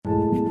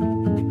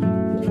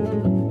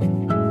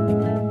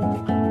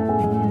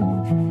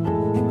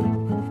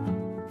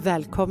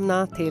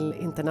Välkomna till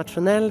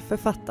Internationell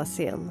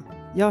författarscen.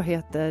 Jag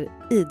heter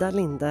Ida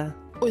Linde.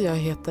 Och jag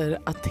heter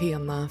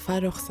Athena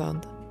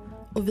Farrokhzad.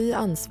 Och vi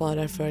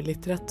ansvarar för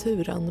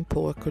litteraturen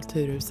på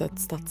Kulturhuset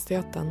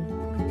Stadsteatern.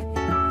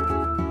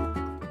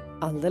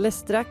 Alldeles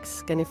strax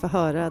ska ni få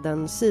höra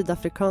den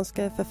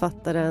sydafrikanska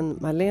författaren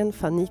Marlene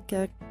van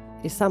Niekerk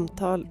i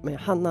samtal med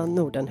Hanna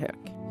Nordenhög.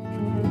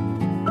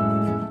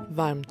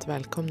 Varmt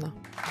välkomna.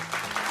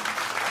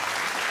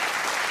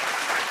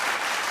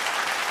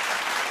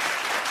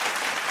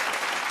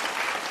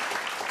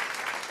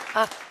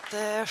 Att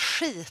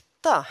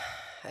skita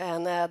är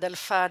en ädel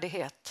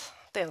färdighet.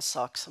 Det är en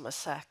sak som är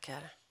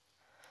säker.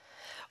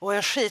 Och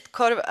en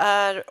skitkorv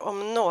är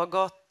om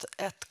något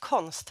ett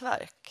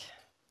konstverk.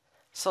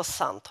 Så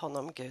sant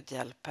honom Gud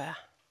hjälpe.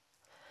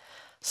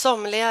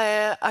 Somliga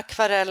är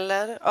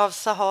akvareller av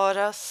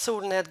Saharas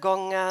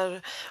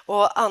solnedgångar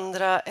och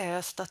andra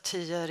är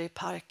statyer i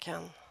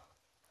parken.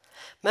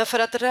 Men för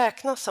att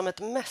räknas som ett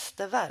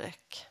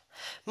mästerverk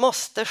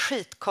måste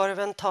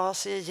skitkorven ta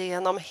sig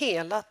igenom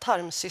hela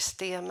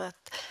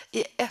tarmsystemet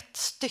i ett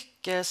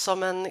stycke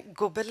som en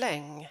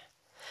gobeläng.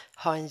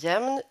 Ha en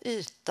jämn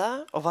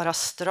yta och vara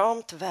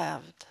stramt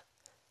vävd.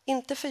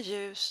 Inte för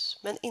ljus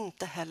men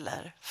inte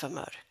heller för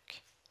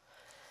mörk.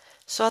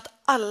 Så att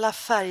alla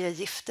färger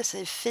gifter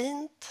sig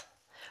fint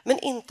men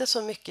inte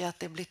så mycket att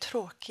det blir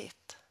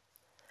tråkigt.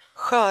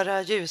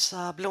 Sköra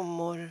ljusa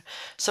blommor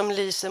som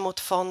lyser mot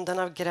fonden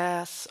av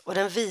gräs och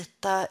den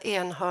vita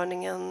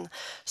enhörningen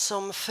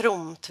som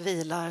fromt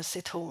vilar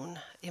sitt horn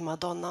i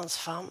Madonnans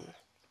famn.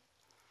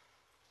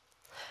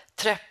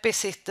 Treppi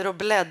sitter och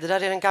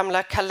bläddrar i den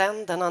gamla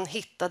kalendern han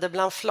hittade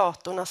bland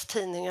flatornas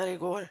tidningar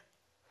igår.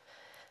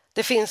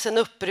 Det finns en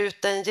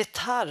uppbruten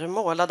gitarr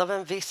målad av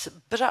en viss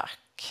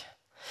brack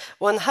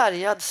och en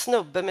härjad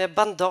snubbe med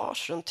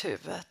bandage runt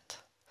huvudet.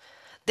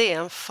 Det är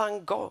en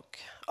van Gogh.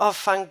 Av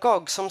van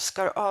Gogh som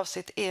skar av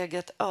sitt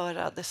eget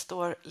öra, det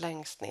står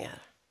längst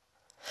ner.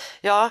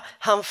 Ja,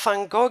 han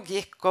van Gogh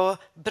gick och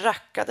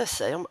brackade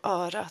sig om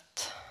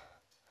örat.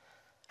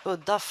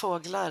 Udda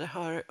fåglar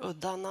har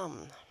udda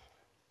namn.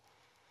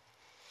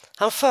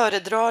 Han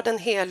föredrar den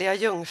heliga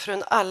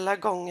jungfrun alla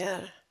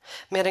gånger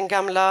med den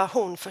gamla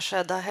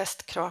hornförsedda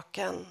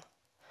hästkraken.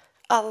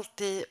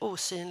 Allt i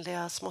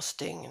osynliga små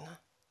stygn.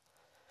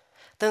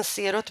 Den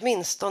ser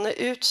åtminstone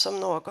ut som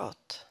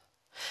något.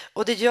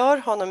 Och det gör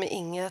honom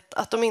inget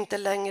att de inte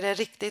längre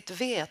riktigt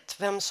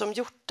vet vem som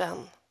gjort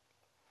den.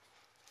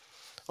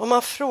 Om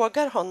man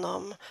frågar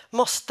honom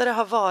måste det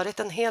ha varit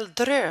en hel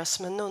drös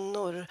med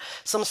nunnor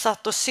som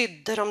satt och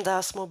sydde de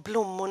där små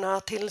blommorna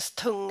tills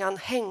tungan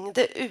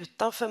hängde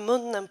utanför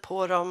munnen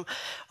på dem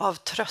av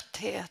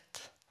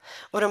trötthet.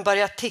 Och de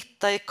började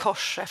titta i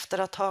kors efter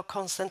att ha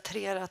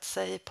koncentrerat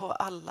sig på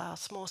alla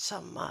små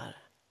sömmar.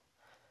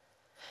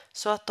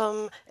 Så att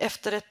de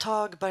efter ett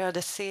tag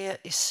började se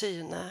i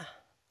syne.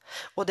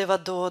 Och det var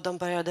då de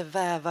började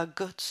väva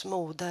Guds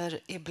moder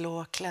i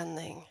blå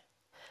klänning.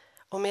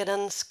 Och med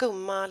den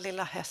skumma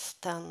lilla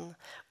hästen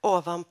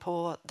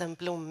ovanpå den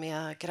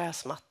blommiga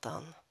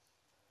gräsmattan.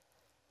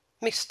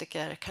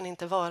 Mystiker kan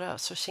inte vara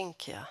så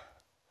kinkiga.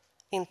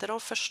 Inte de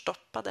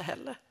förstoppade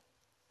heller.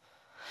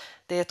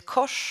 Det är ett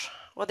kors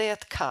och det är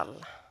ett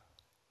kall.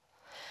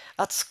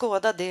 Att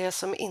skåda det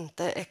som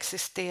inte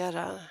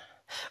existerar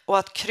och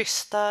att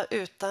krysta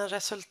utan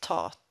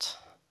resultat.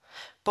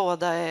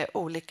 Båda är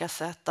olika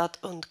sätt att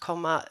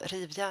undkomma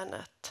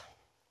rivjärnet.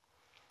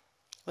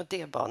 Och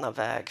det banar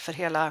väg för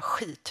hela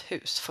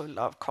skithus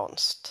fulla av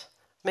konst.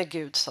 Med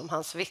Gud som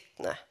hans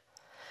vittne.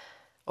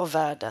 Och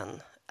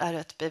världen är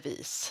ett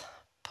bevis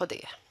på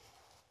det.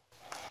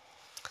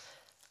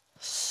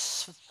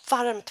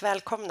 Varmt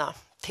välkomna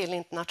till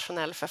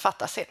Internationell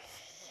författarscen.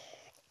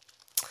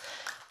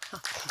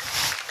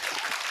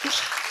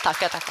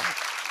 Tackar.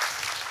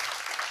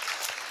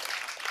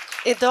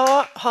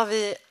 Idag har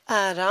vi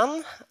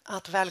äran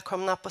att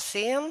välkomna på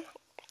scen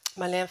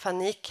Marlene van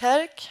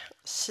Niekerk,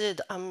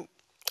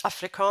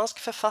 sydafrikansk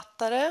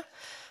författare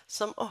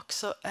som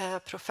också är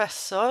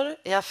professor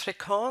i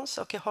afrikansk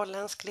och i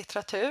holländsk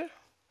litteratur.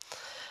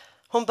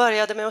 Hon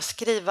började med att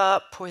skriva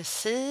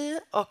poesi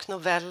och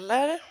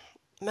noveller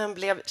men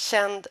blev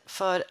känd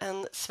för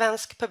en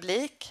svensk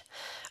publik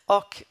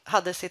och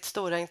hade sitt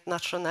stora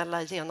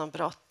internationella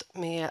genombrott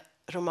med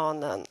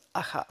romanen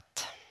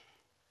Achat.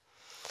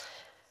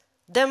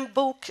 Den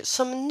bok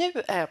som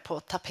nu är på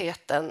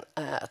tapeten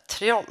är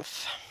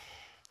Triumf.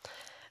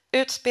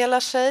 Utspelar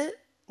sig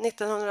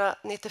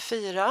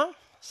 1994,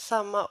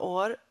 samma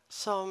år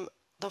som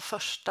det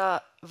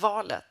första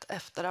valet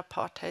efter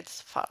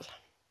apartheids fall.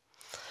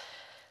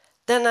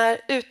 Den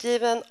är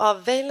utgiven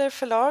av Weiler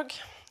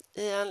förlag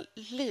i en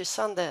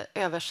lysande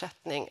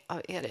översättning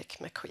av Erik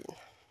McQueen.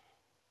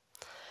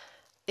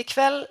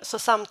 Ikväll så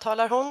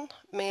samtalar hon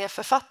med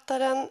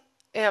författaren,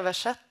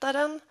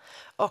 översättaren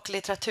och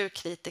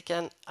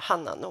litteraturkritiken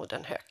Hanna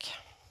Nordenhög.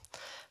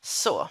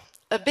 Så,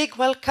 a big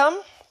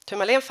welcome to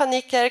Marlene van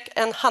Niekerk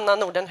and Hanna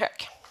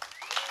Nordenhög.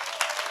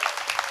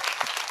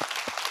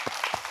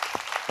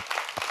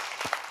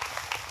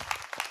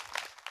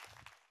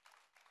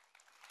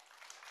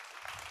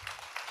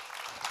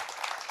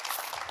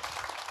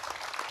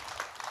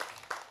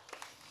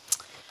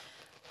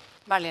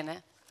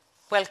 Marlene,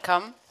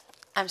 welcome.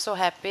 I'm so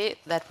happy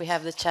that we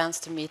have the chance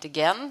to meet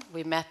again.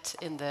 We met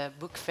in the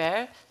book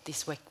fair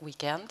this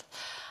weekend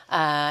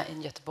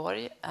in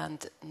Göteborg,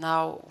 and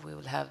now we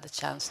will have the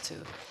chance to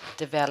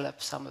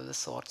develop some of the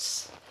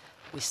thoughts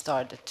we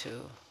started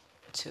to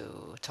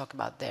talk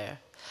about there.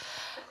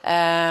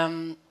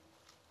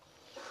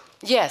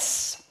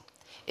 Yes,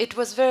 it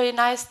was very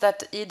nice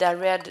that Ida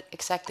read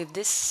exactly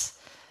this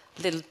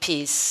little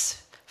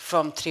piece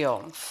from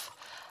Triumph.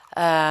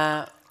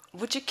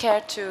 Would you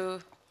care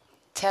to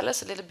tell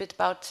us a little bit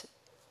about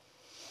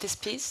this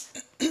piece?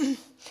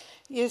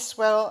 Yes,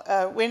 well,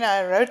 when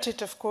I wrote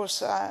it, of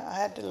course, I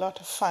had a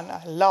lot of fun.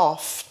 I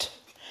laughed.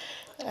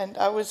 And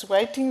I was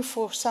waiting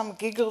for some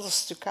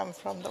giggles to come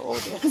from the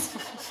audience.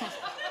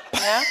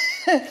 Yeah?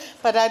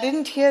 But I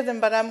didn't hear them,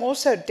 but I'm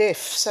also deaf,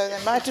 so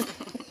there might have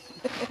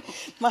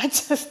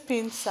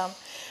been some.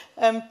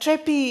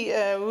 Treppi,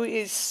 who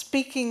is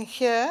speaking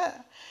here,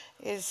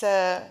 is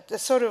the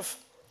sort of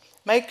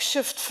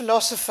makeshift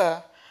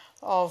philosopher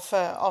of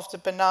the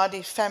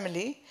Bernardi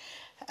family.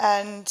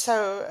 And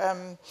so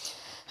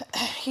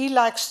he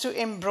likes to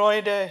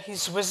embroider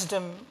his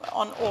wisdom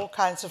on all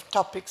kinds of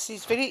topics.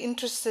 He's very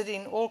interested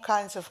in all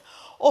kinds of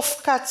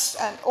offcuts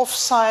and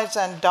offsides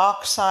and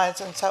dark sides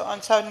and so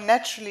on. So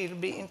naturally he'll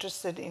be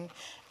interested in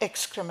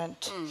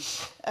excrement.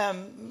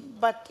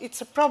 But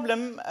it's a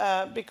problem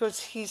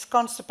because he's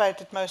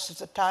constipated most of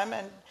the time,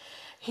 and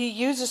he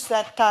uses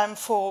that time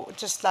for,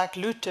 just like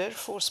Luther,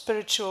 for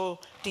spiritual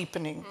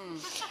deepening.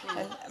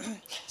 And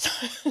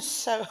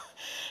so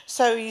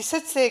he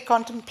sits there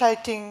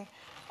contemplating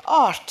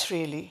art,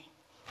 really,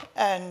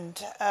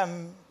 and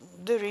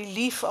the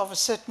relief of a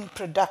certain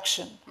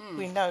production.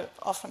 We know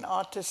often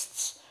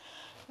artists,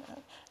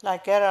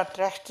 like Gerhard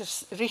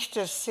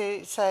Richter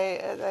say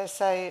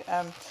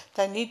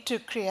they need to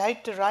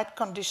create the right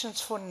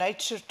conditions for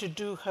nature to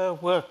do her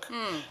work.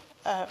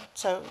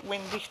 So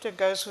when Richter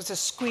goes with a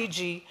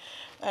squeegee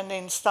and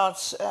then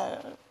starts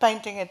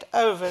painting it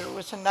over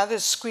with another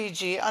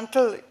squeegee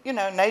until,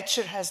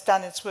 nature has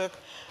done its work,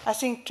 I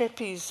think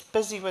Treppi is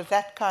busy with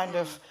that kind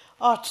of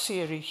art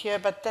theory here,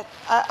 but that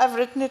I've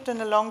written it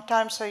in a long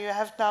time, so you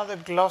have now the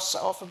gloss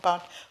of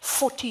about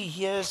 40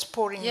 years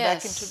pouring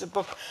back into the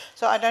book.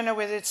 So I don't know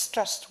whether it's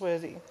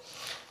trustworthy.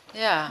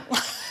 Yeah,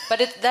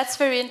 but that's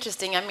very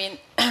interesting. I mean,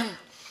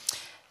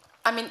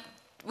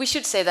 we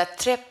should say that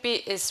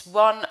Treppi is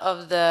one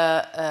of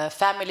the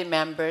family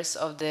members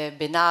of the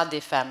Bernardi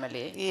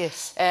family.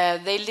 Yes.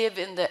 They live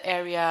in the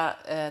area,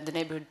 the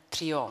neighborhood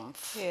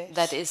Triumph. Yes.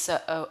 That is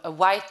a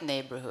white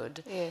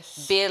neighborhood,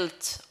 yes,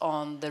 built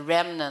on the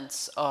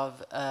remnants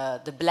of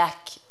the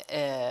black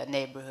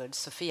neighborhood,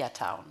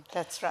 Sophiatown.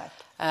 That's right.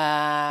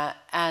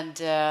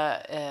 And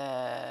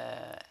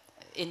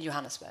in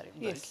Johannesburg.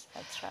 Yes,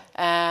 that's right.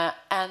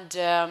 And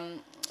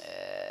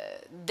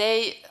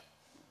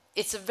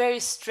it's a very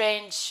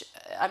strange,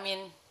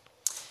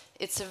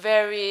 it's a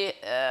very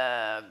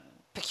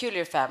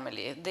peculiar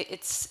family.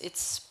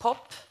 It's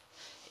Pop,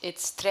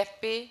 it's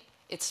Treppi,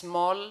 it's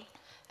Moll,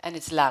 and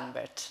it's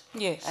Lambert.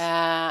 Yes.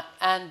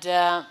 And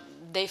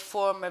they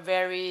form a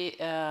very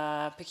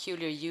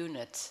peculiar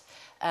unit.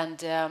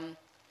 And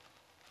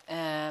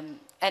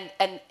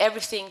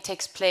everything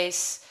takes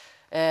place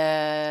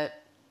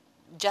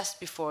just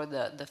before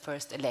the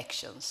first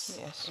elections,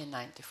 yes, in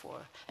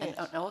 '94, yes,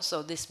 and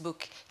also this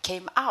book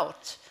came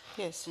out,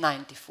 yes,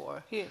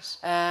 '94. Yes.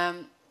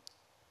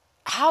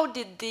 How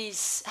did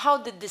this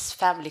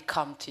family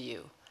come to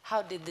you?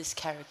 How did these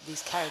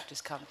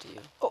characters come to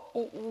you?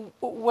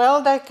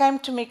 Well, they came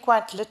to me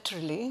quite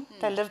literally.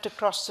 They lived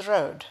across the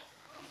road.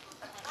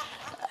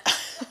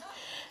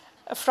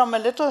 From a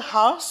little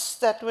house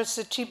that was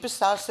the cheapest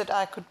house that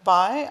I could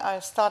buy.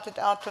 I started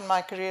out on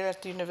my career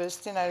at the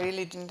university and I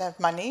really didn't have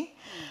money.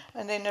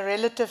 And then a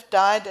relative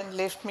died and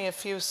left me a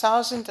few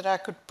thousand that I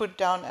could put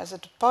down as a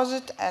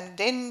deposit. And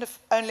then the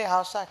only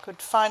house I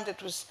could find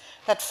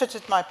that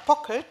fitted my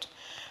pocket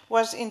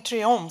was in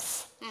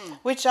Triumph,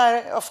 which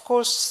I, of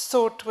course,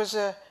 thought was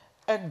a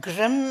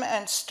grim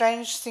and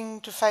strange thing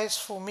to face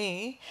for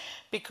me,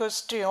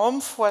 because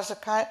Triumph was a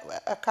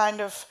kind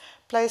of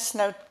place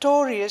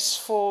notorious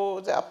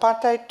for the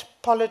apartheid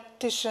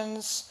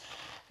politicians'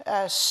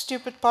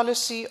 stupid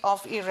policy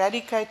of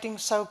eradicating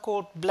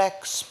so-called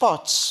black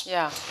spots.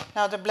 Yeah.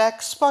 Now, the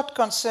black spot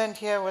concerned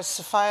here was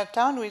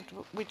Sophiatown,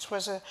 which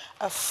was a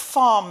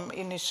farm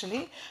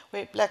initially,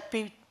 where black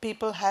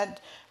people had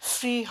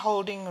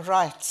freeholding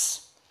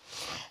rights.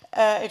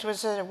 It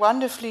was a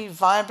wonderfully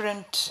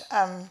vibrant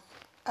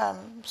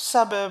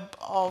suburb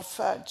of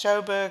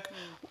Joburg,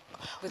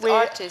 with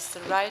artists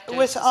and writers.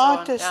 With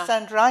artists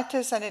and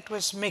writers, and it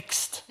was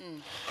mixed.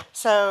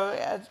 So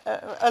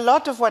a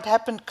lot of what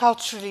happened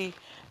culturally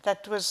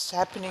that was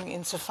happening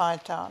in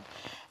Sophiatown.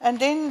 And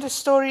then the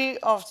story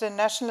of the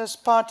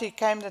Nationalist Party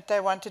came that they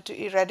wanted to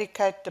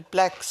eradicate the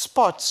black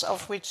spots,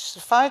 of which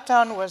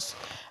Sophiatown was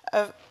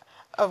a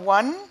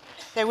one.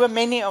 There were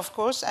many, of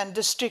course, and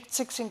District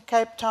 6 in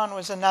Cape Town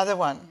was another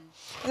one.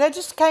 And they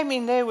just came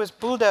in there with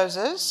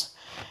bulldozers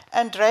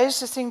and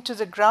razed the thing to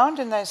the ground,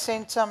 and they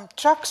sent some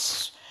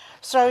trucks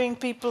throwing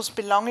people's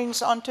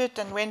belongings onto it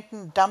and went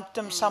and dumped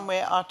them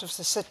somewhere out of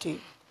the city.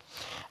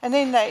 And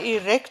then they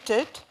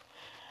erected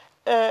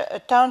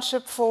a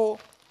township for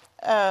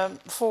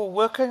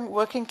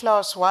working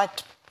class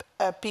white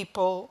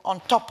people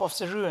on top of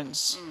the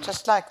ruins,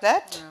 just like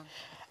that,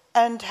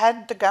 and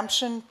had the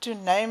gumption to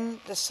name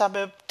the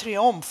suburb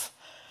Triumph,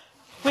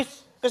 which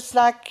was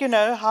like, you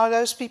know, how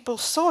those people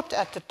thought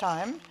at the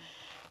time.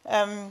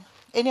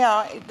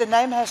 Anyhow, the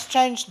name has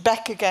changed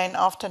back again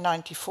after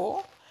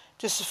 94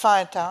 to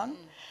Sophiatown,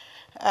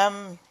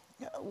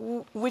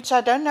 which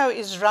I don't know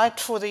is right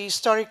for the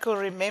historical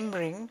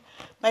remembering.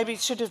 Maybe it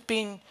should have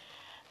been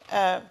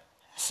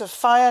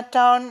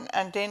Sophiatown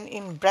and then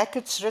in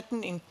brackets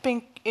written in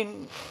pink,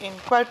 in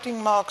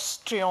quoting marks,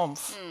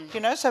 Triumph. You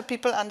know, so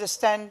people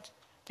understand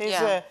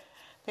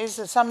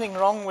there's something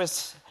wrong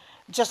with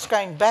just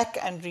going back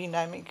and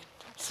renaming it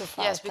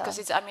Sophiatown. Yes, because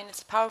it's, I mean,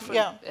 it's powerful.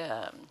 Yeah.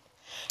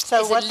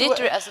 So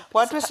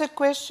what was the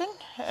question?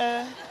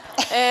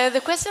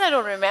 The question I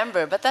don't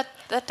remember, but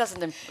that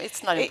doesn't.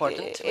 It's not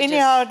important.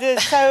 Anyhow,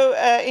 so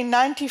in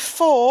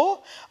 '94,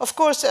 of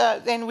course,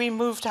 then we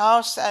moved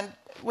house and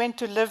went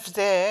to live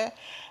there,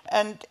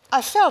 and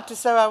I felt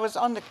as though I was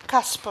on the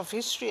cusp of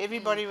history.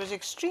 Everybody was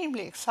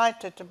extremely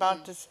excited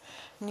about this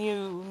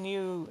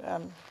new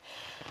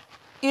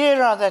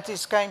era that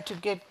is going to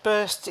get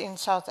birthed in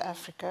South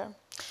Africa.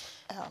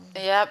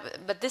 Yeah,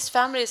 but this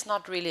family is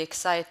not really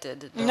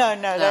excited. No,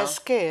 they're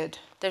scared.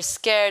 They're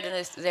scared,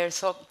 and they're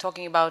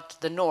talking about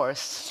the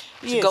north,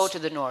 to go to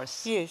the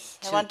north. Yes,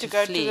 they want to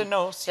go flee. to the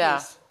north, Yeah.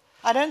 yes.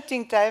 I don't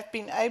think they've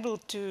been able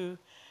to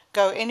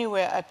go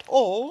anywhere at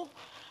all.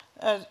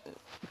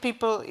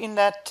 People in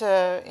that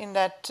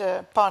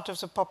part of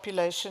the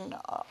population,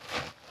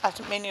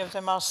 many of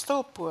them are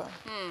still poor.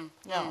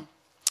 Yeah.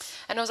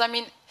 And also, I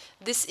mean,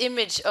 this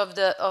image of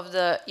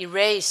the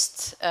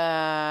erased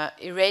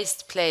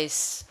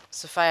place,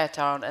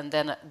 Sophiatown, and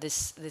then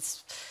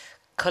this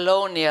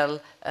colonial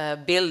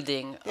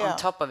building on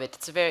top of it.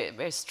 It's a very,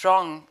 very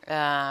strong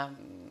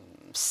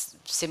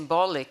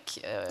symbolic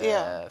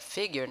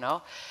figure,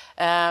 no?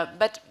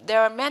 But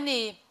there are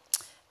many.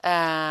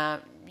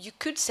 You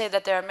could say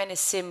that there are many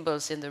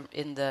symbols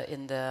in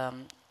the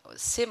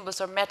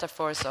symbols or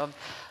metaphors of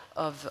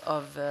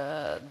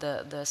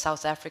the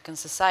South African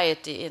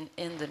society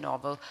in the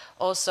novel.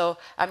 Also,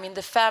 I mean,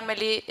 the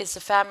family is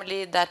a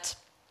family that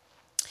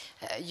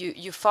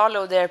you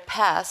follow their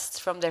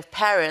past from their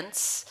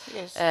parents,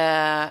 yes.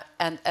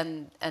 And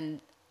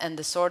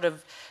the sort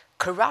of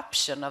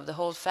corruption of the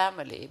whole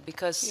family,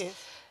 because yes.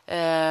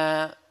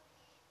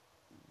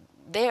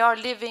 They are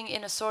living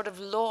in a sort of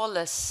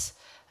lawless,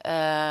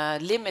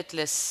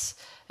 limitless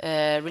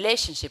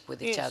relationship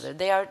with each yes. other.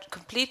 They are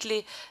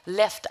completely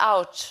left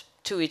out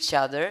to each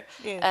other,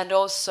 yes. and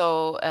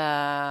also,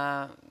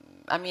 I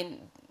mean,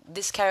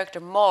 this character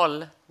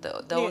Moll,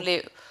 the yes.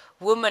 only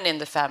woman in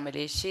the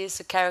family, she is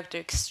a character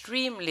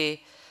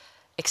extremely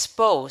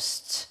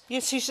exposed.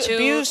 Yes, she's to,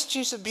 abused.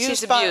 She's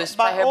abused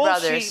by her all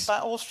brothers. by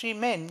all three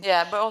men.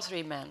 Yeah, by all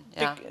three men.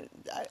 Yeah.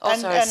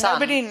 Also her son.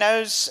 Nobody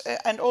knows,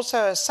 and also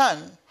her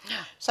son.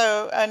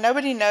 So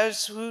nobody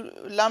knows who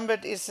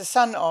Lambert is the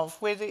son of.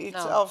 Whether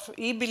it's of,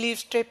 he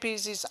believes Treppy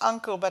is his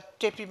uncle, but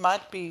Treppy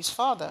might be his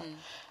father.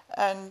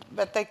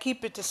 But they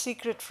keep it a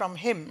secret from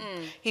him.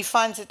 He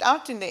finds it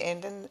out in the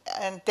end,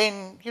 and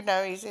then, you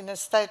know, he's in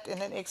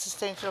an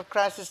existential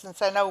crisis, and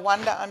say, no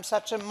wonder I'm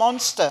such a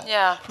monster.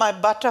 Yeah. My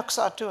buttocks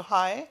are too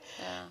high,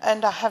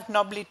 and I have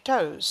knobbly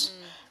toes.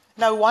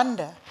 No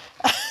wonder.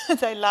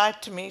 They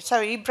lied to me.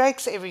 So he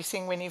breaks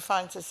everything when he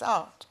finds this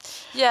out.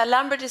 Yeah,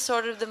 Lambert is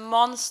sort of the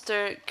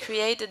monster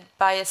created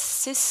by a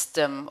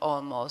system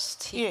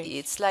almost. Yes.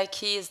 It's like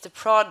he is the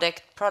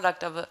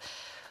product of a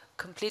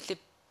completely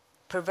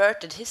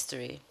perverted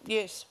history.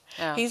 Yes.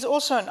 Yeah. He's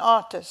also an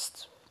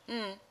artist.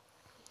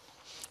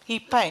 He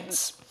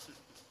paints.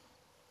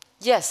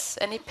 Yes,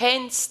 and he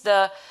paints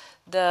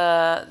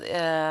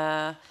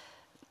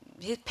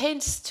he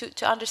paints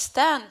to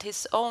understand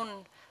his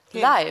own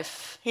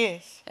life.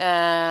 Yes.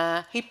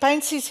 He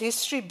paints his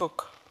history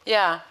book.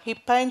 Yeah. He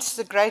paints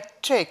the Great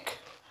Trek,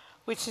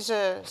 which is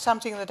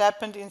something that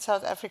happened in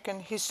South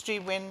African history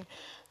when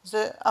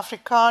the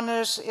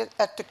Afrikaners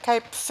at the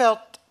Cape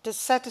felt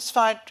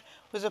dissatisfied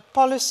with the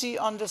policy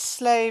on the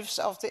slaves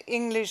of the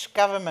English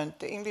government,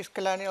 the English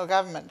colonial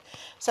government.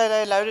 So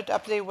they loaded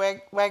up their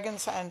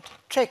wagons and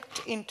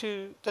trekked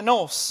into the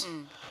north.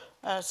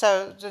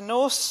 So the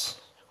north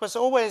was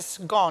always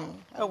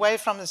gone, away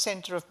from the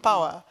center of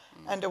power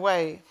and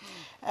away.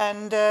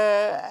 And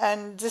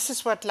this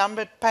is what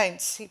Lambert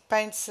paints. He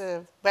paints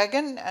a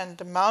wagon and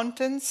the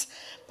mountains,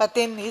 but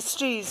then his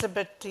history is a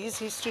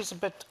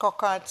bit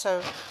cockeyed,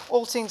 so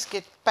all things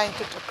get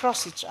painted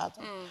across each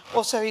other.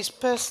 Also his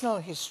personal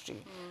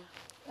history.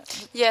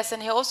 Yes,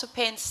 and he also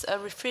paints a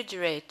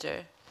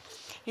refrigerator.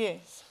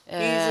 Yes.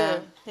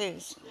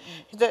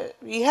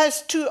 He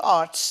has two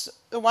arts.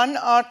 The one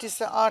art is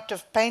the art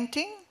of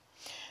painting,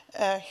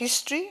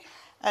 history,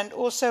 and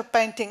also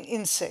painting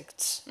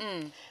insects.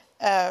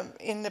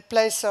 In the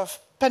place of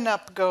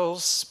pin-up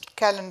girls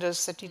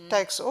calendars that he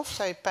takes off,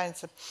 so he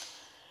paints them.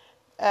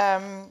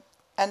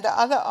 And the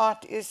other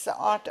art is the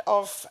art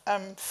of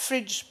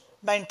fridge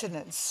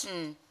maintenance.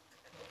 And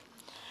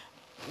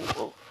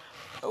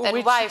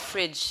why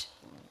fridge?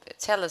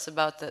 Tell us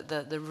about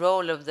the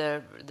role of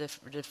the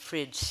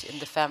fridge in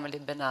the family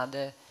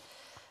Bernard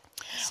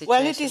situation.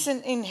 Well, it is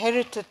an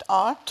inherited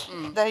art.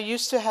 They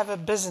used to have a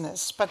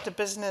business, but the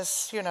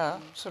business, you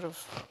know, sort of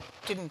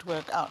didn't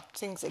work out.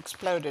 Things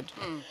exploded.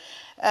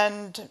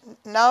 And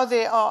now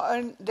there are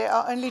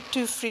only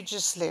 2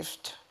 fridges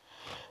left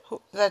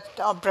that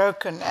are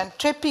broken. And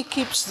Treppi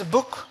keeps the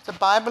book, the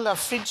Bible of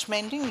Fridge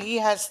Mending. He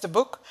has the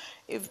book.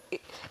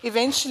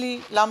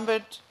 Eventually,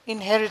 Lambert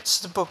inherits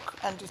the book,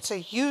 and it's a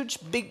huge,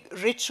 big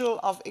ritual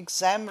of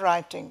exam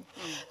writing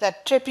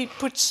that Treppi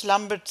puts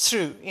Lambert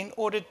through in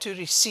order to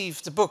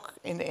receive the book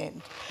in the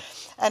end.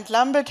 And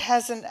Lambert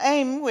has an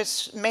aim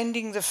with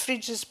mending the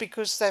fridges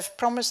because they've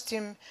promised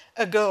him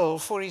a girl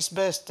for his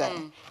birthday.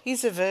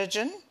 He's a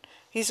virgin.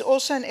 He's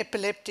also an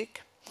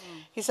epileptic.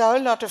 He's a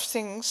whole lot of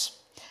things.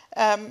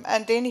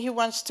 And then he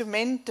wants to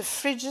mend the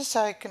fridges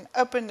so he can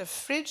open the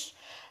fridge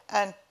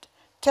and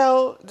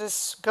tell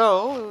this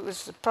girl, who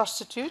is a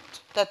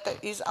prostitute, that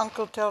his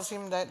uncle tells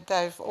him that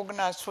they've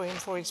organized for him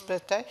for his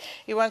birthday.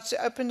 He wants to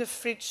open the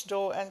fridge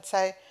door and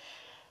say,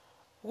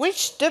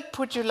 "Which dip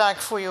would you like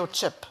for your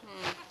chip?"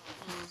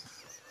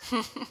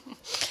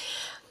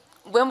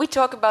 When we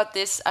talk about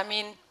this, I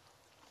mean,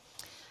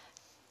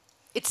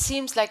 it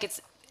seems like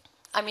it's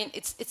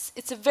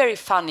a very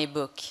funny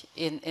book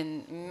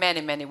in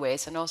many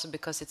ways, and also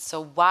because it's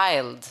so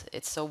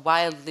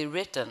wildly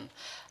written,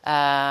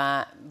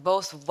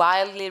 both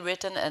wildly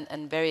written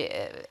and very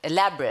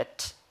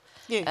elaborate.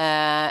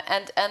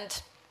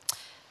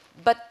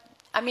 But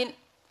I mean,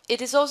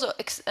 it is also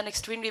an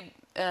extremely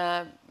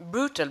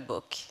brutal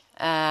book,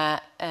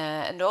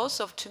 and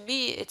also to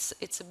me,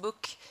 it's a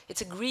book.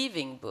 It's a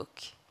grieving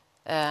book.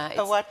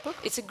 A what book?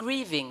 It's a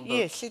grieving book.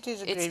 Yes, it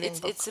is a grieving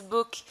book. It's a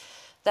book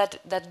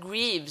that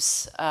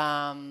grieves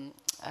a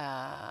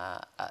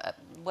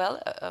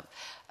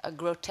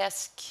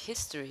grotesque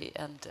history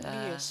and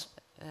yes.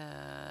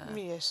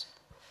 Yes.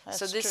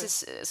 So this true.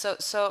 is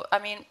so I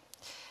mean,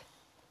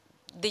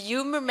 the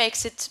humor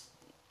makes it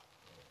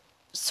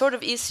sort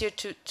of easier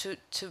to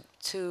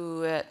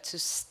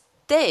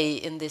stay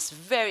in this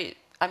very.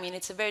 I mean,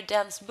 it's a very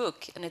dense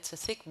book, and it's a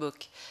thick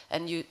book,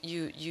 and you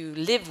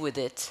live with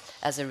it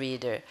as a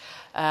reader,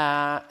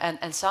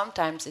 and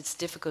sometimes it's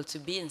difficult to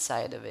be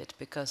inside of it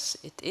because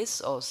it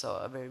is also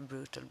a very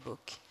brutal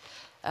book.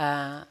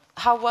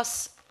 How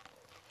was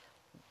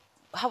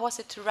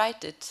it to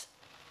write it?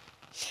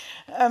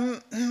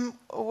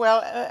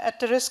 Well, at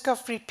the risk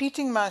of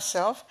repeating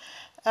myself,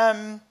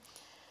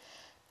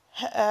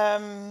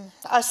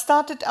 I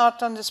started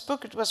out on this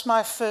book. It was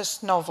my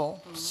first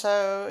novel,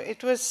 so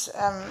it was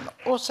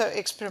also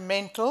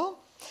experimental,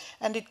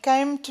 and it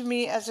came to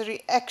me as a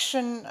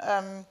reaction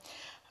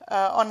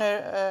on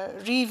a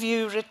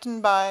review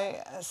written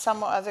by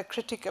some other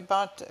critic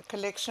about a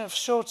collection of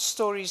short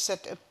stories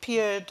that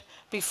appeared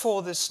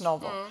before this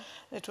novel.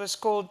 It was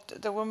called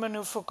The Woman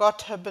Who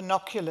Forgot Her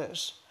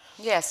Binoculars.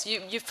 Yes,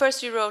 you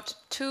first wrote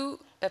 2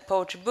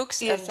 poetry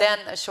books, yes, and then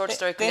a short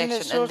story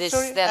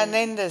collection, and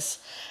then this.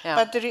 Yeah.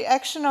 But the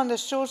reaction on the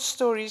short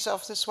stories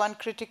of this one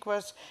critic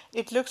was,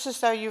 "It looks as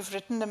though you've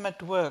written them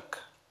at work."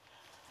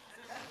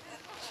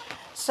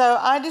 So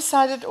I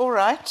decided, all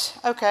right,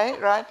 okay,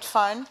 right,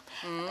 fine.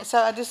 So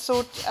I just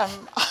thought,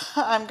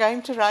 I'm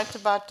going to write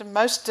about the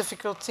most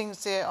difficult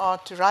things there are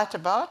to write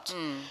about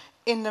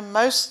in the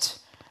most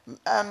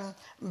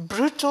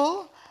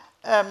brutal,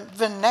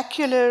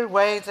 vernacular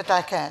way that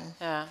I can.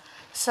 Yeah.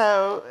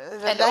 So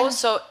and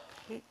also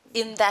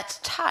in that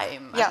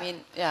time, yeah. I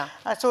mean, yeah.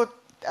 I thought,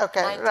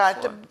 okay, 94.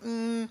 right.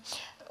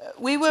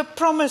 We were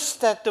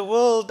promised that the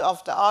world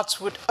of the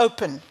arts would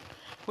open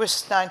with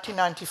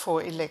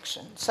 1994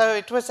 election. So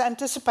it was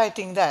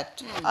anticipating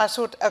that. I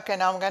thought, okay,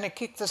 now I'm going to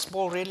kick this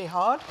ball really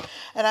hard,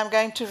 and I'm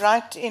going to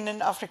write in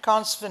an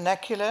Afrikaans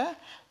vernacular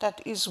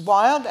that is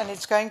wild, and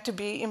it's going to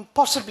be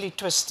impossibly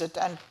twisted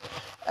and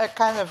a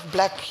kind of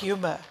black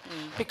humor,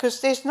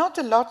 because there's not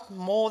a lot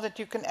more that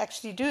you can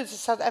actually do. The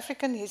South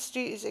African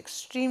history is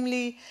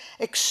extremely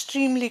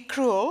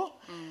cruel,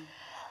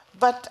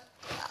 but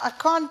I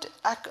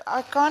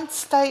can't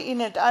stay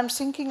in it. I'm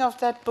thinking of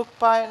that book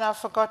by, and I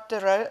forgot the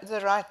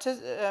writer,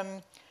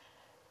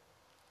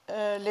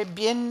 Les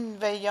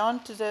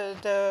Bienveillantes,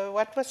 the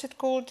what was it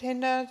called,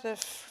 Henda?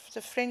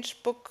 The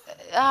French book.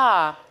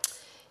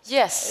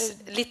 Yes,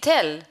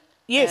 Littell.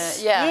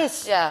 Yes,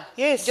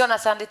 yes.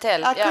 Jonathan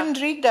Littell. I couldn't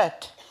read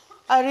that.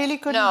 I really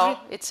couldn't read. No,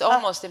 it's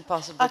almost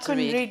impossible to read. I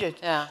couldn't read it.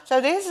 Yeah.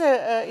 So there's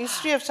a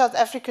history of South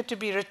Africa to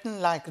be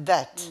written like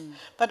that.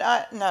 But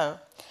no.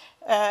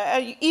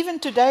 Even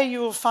today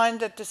you will find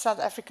that the South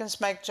Africans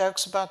make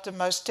jokes about the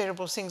most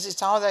terrible things.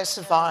 It's how they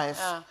survive.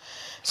 Yeah.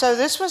 So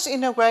this was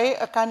in a way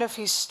a kind of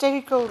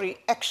hysterical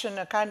reaction,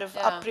 a kind of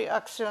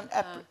reaction,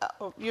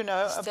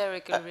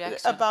 hysterical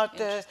reaction about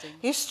the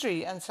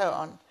history and so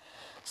on.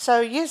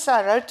 So yes,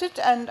 I wrote it,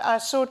 and I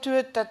saw to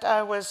it that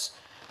I was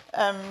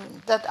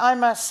that I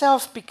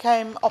myself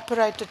became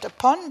operated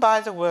upon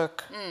by the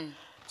work.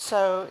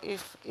 So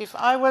if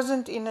I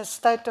wasn't in a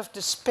state of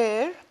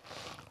despair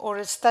or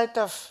a state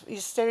of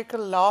hysterical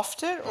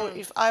laughter, or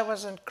if I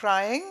wasn't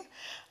crying,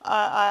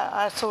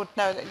 I thought,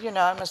 no,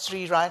 I must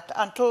rewrite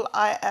until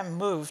I am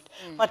moved.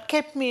 What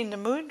kept me in the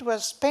mood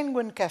was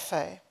Penguin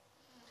Cafe.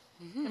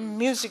 The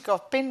music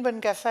of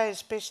Penguin Cafe,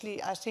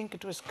 especially, I think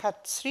it was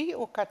cut 3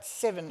 or cut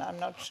 7, I'm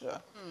not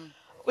sure,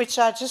 which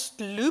I just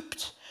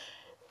looped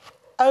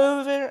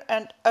over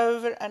and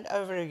over and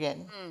over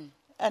again.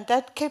 And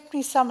that kept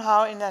me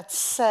somehow in that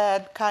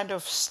sad kind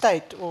of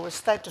state, or a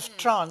state of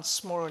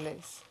trance, more or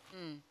less.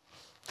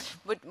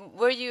 But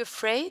were you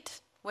afraid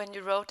when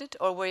you wrote it,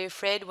 or were you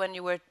afraid when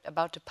you were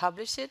about to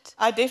publish it?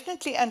 I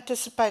definitely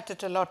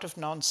anticipated a lot of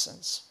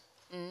nonsense.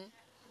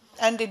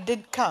 And it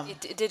did come.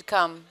 It did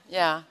come,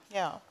 yeah.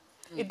 Yeah,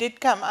 it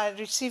did come. I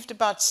received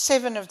about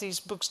 7 of these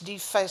books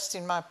defaced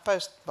in my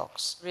post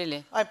box.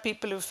 Really? By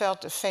people who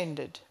felt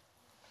offended.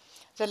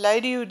 The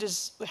lady who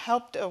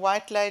helped, a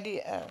white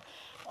lady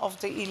of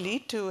the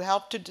elite who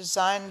helped to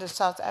design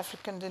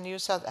the new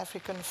South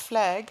African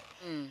flag,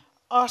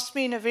 asked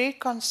me in a very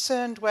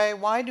concerned way,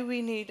 why do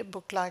we need a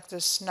book like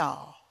this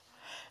now?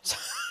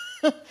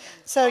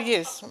 So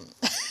yes.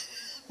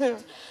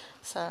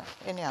 So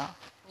anyhow.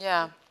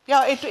 Yeah.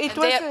 Yeah, it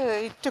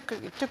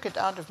took it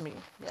out of me.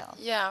 Yeah.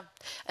 Yeah,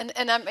 and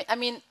I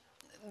mean,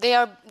 they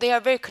are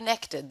very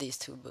connected, these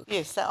two books.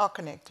 Yes, they are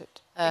connected.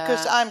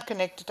 Because I'm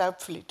connected,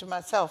 hopefully, to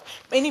myself.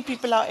 Many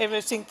people, however,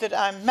 think that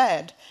I'm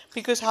mad,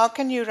 because how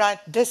can you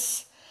write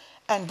this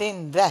and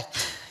then that?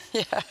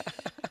 Yeah.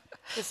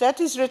 Because that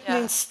is written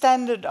in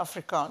standard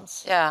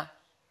Afrikaans. Yeah.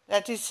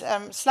 That is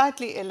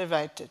slightly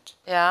elevated.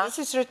 Yeah. This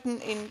is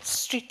written in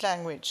street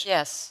language.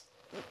 Yes.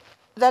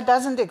 That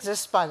doesn't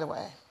exist, by the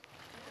way.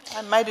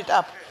 I made it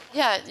up.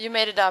 Yeah, you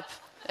made it up.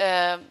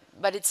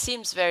 But it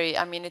seems very,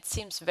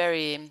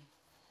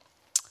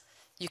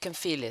 you can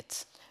feel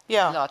it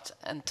a lot.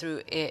 And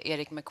through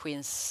Eric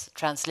McQueen's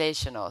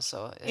translation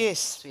also. Yes.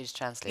 Swedish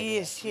translator.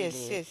 Yes.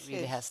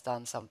 Really has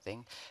done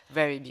something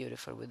very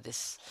beautiful with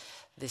this.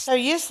 So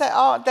yes, they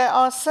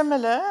are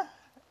similar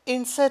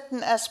in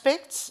certain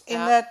aspects, in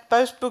that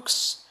both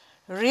books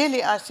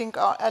really, I think,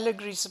 are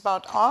allegories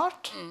about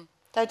art.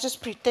 They just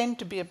pretend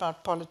to be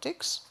about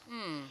politics.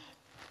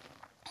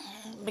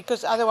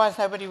 Because otherwise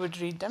nobody would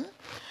read them.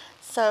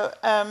 So,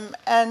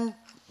 and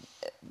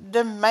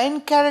the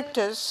main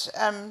characters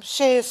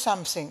share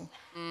something.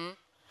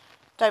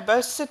 They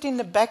both sit in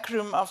the back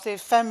room of their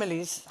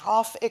families,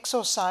 half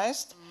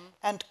exorcised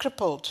and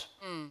crippled.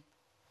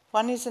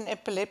 One is an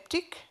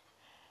epileptic,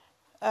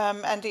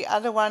 and the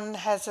other one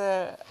has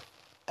a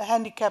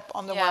handicap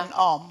on the one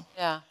arm.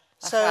 Yeah.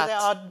 So they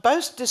are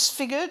both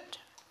disfigured,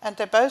 and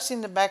they're both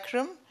in the back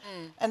room,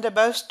 and they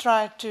both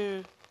try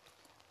to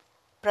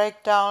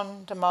break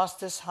down the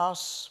master's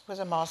house with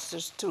the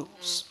master's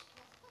tools.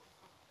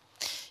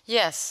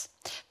 Yes,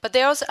 but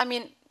they also,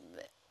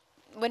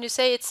 when you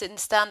say it's in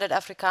standard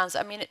Afrikaans,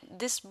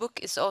 this book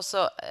is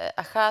also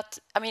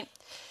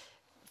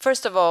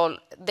first of all,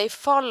 they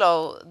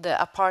follow the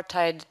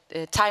apartheid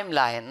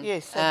timeline.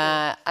 Yes.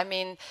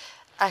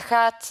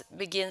 Achat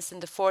begins in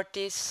the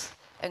 40s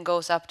and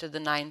goes up to the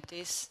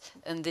 90s,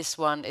 and this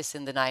one is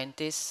in the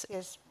 90s.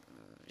 Yes.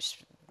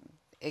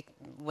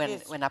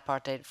 When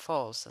apartheid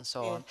falls and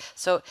so on.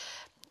 So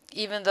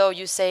even though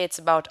you say it's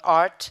about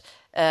art,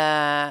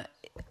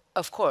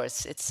 of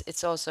course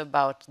it's also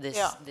about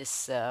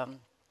this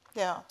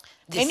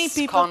Many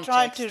people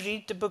try to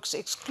read the books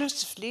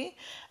exclusively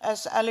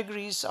as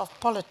allegories of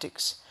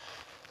politics,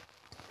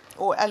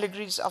 or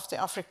allegories of the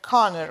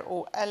Afrikaner,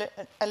 or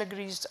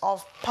allegories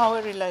of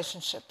power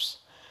relationships.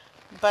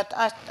 But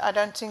I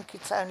don't think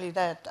it's only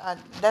that.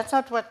 That's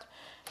not what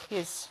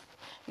is.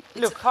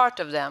 It's a part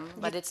of them,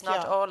 but it's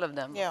not all of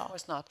them. Of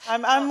course not.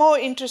 I'm more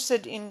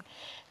interested in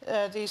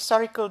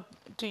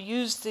to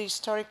use the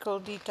historical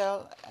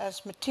detail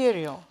as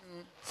material.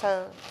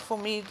 So for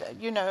me,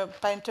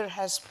 painter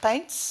has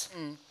paints,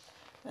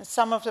 and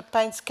some of the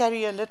paints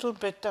carry a little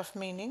bit of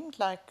meaning,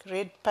 like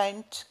red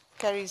paint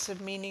carries a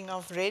meaning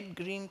of red,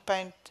 green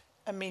paint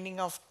a meaning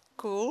of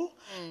cool,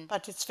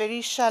 but it's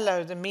very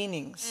shallow, the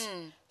meanings.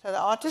 So the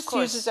artist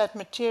uses that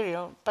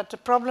material, but the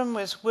problem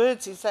with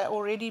words is they're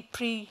already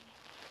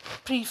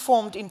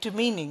preformed into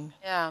meaning.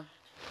 Yeah.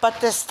 But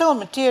they're still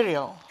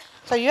material.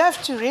 So you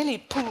have to really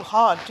pull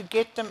hard to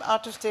get them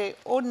out of their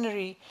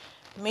ordinary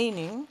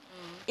meaning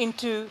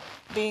into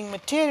being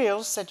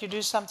materials that you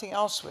do something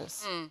else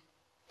with.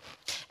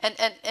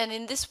 And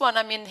in this one,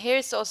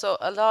 here's also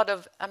a lot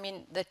of,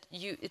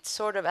 it's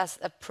sort of as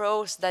a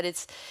prose that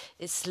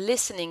it's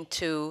listening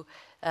to,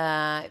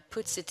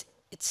 puts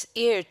its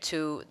ear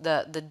to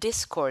the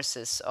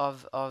discourses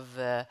of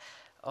a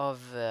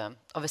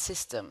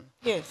system.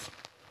 Yes.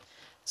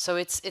 So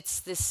it's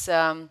this.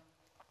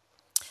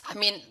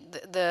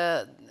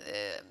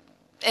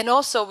 And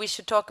also we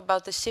should talk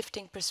about the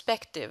shifting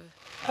perspective.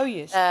 Oh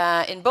yes.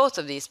 In both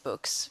of these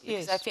books,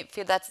 because yes. I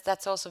feel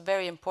that's also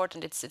very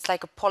important. It's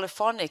like a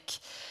polyphonic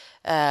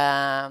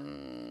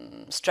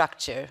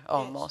structure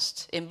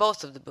almost in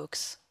both of the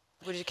books.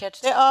 Would you care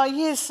to? There are,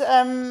 yes.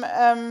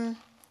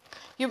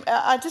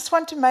 I just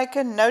want to make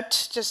a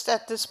note just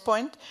at this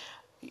point.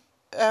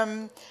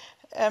 I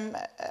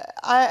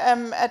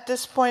am at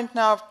this point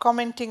now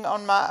commenting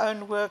on my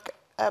own work,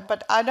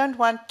 but I don't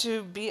want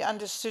to be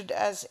understood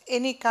as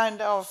any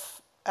kind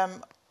of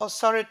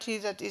authority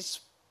that is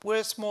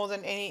worth more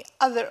than any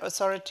other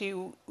authority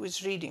who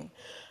is reading.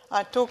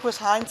 I talk with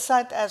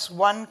hindsight as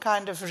one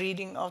kind of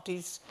reading of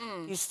these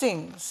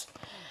things.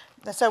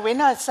 So when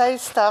I say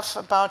stuff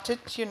about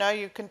it,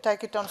 you can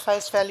take it on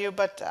face value,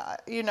 but,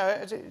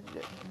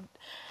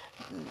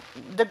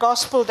 the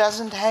gospel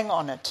doesn't hang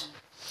on it.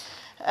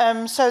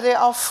 So there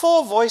are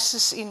 4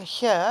 voices in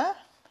here.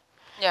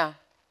 Yeah.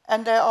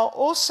 And there are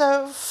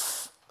also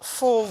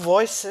 4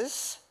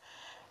 voices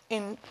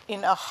in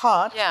a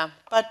heart. Yeah.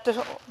 But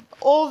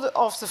all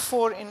of the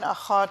 4 in a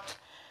heart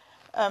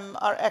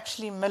are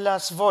actually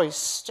Milla's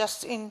voice,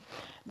 just in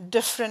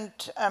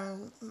different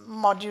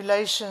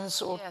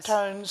modulations or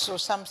tones or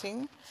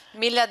something.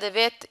 Milla de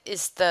Wet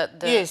is the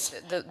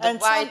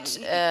white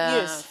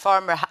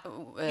farmer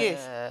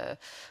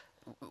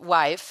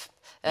wife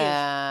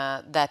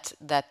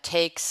that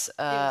takes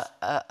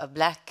a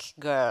black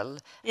girl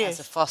as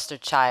a foster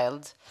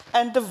child.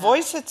 And the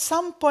voice at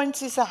some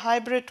points is a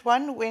hybrid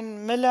one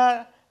when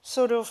Milla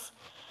sort of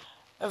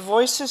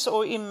voices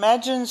or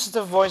imagines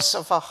the voice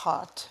of a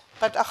heart.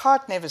 But a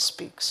heart never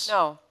speaks.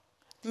 No.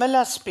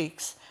 Milla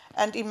speaks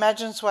and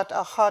imagines what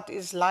a heart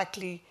is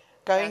likely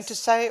going to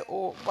say,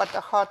 or what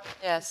a heart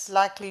is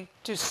likely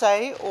to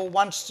say or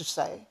wants to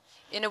say.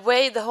 In a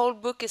way, the whole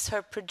book is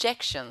her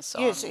projections.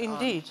 Yes,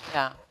 indeed.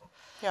 Yeah.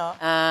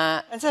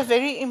 It's a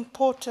very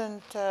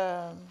important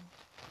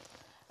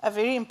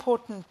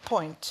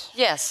point.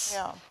 Yes.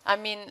 Yeah. I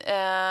mean,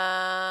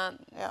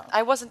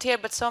 I wasn't here,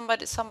 but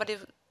somebody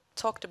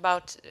talked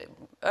about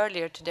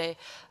earlier today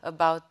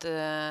about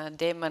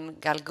Damon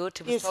Galgut.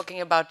 He was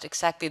talking about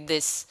exactly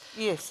this.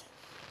 Yes.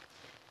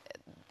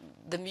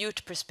 The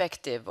mute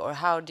perspective, or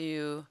how do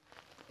you,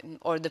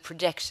 or the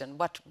projection?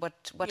 What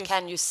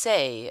can you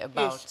say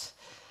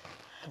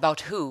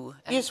about who?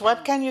 Yes,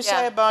 what can you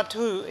say about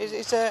who?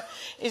 Is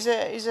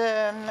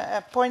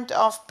a point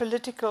of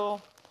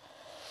political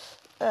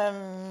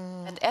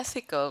and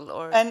ethical,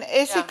 or an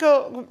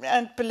ethical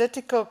and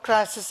political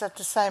crisis at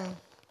the same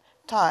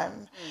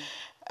time.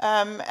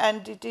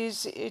 And it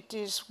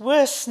is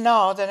worse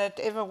now than it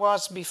ever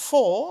was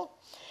before.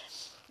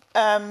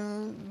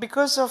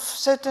 Because of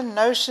certain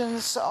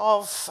notions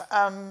of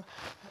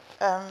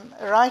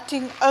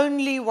writing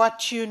only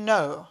what you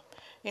know.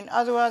 In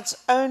other words,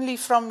 only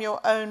from your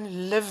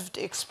own lived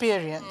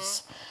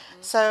experience.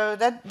 So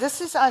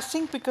this is, I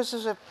think, because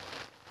of the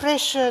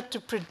pressure to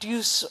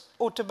produce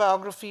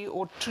autobiography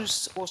or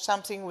truth or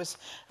something with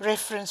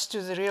reference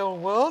to the real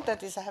world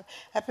that is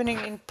happening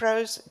in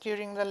prose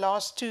during the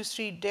last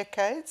 2-3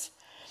 decades.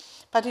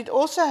 But it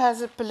also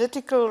has a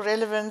political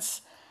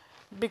relevance,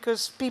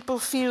 because people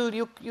feel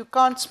you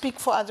can't speak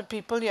for other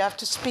people, you have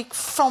to speak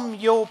from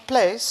your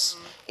place,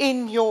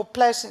 in your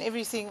place, and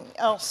everything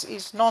else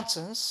is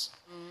nonsense.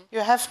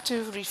 You have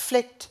to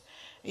reflect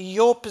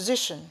your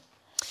position.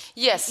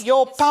 Yes.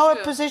 Your power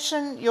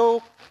position,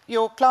 your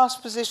class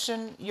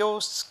position,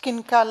 your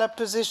skin color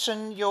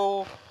position,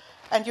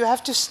 and you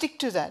have to stick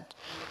to that.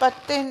 But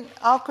then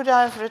how could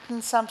I have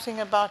written something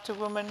about a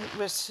woman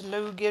with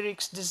Lou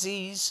Gehrig's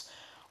disease,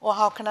 or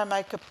how can I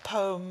make a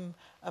poem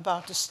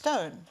about a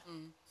stone?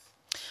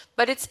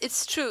 But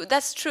it's true.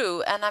 That's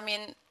true, and I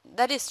mean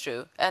that is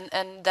true,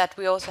 and that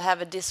we also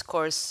have a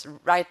discourse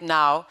right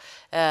now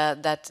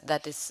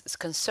that is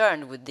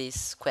concerned with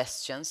these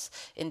questions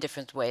in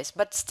different ways.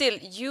 But still,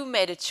 you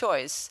made a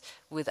choice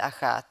with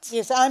Achat.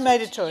 Yes, I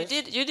made a choice.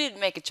 You did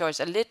make a choice,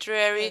 a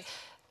literary,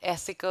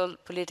 ethical,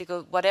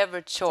 political,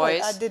 whatever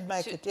choice. I did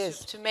make it.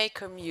 Yes. To make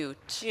her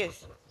mute.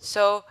 Yes.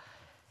 So.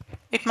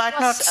 It might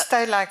not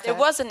stay like that. There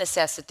was a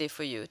necessity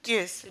for you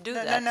to do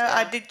that. No,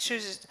 I did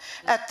choose it.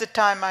 At the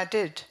time I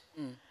did.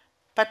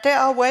 But there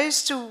are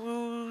ways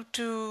to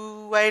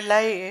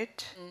waylay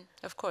it.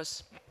 Of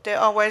course. There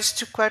are ways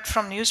to quote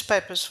from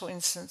newspapers, for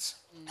instance.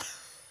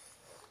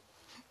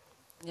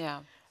 Yeah.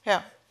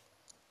 Yeah.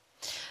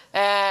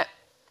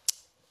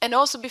 And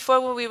also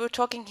before, when we were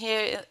talking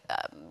here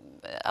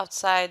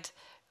outside,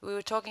 we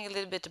were talking a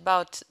little bit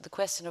about the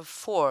question of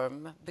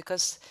form,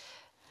 because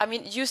I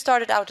mean, you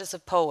started out as a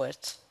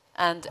poet,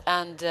 and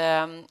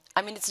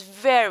I mean, it's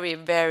very,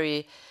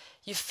 very.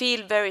 You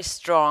feel very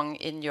strong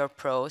in your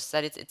prose.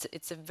 That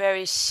it's a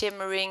very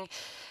shimmering,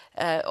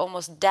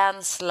 almost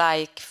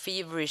dance-like,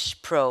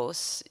 feverish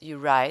prose you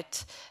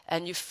write,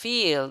 and you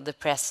feel the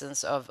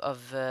presence of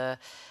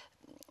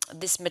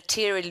this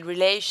material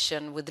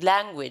relation with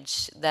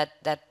language that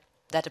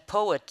a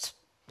poet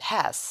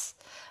has.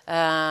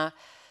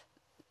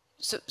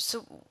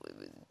 So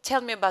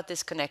tell me about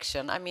this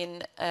connection. I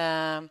mean,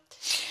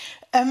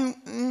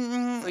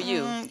 for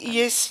you.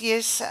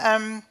 Yes.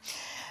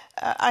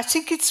 I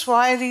think it's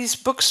why these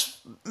books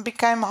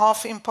became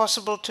half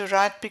impossible to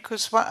write,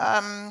 because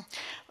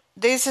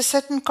there's a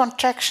certain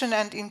contraction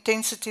and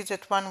intensity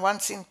that one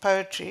wants in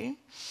poetry.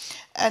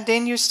 And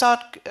then you start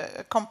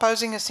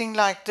composing a thing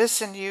like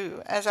this, and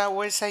you, as I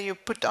always say, you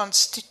put on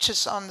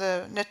stitches on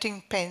the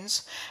knitting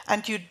pens,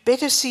 and you'd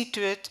better see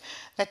to it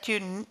that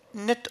you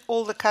knit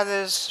all the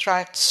colours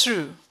right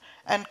through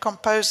and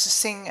compose the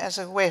thing as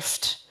a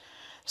weft,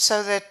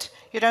 so that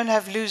you don't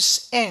have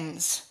loose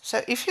ends.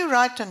 So if you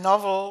write a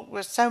novel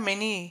with so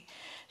many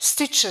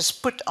stitches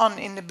put on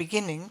in the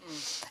beginning,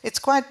 it's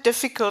quite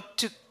difficult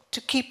to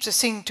keep the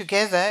thing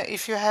together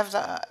if you have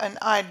an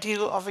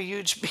ideal of a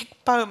huge big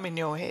poem in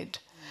your head.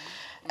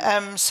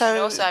 So and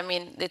also, I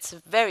mean, it's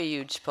a very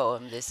huge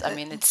poem. This, I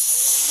mean,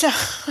 it's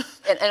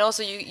and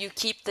also you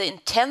keep the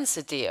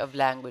intensity of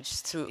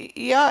language through.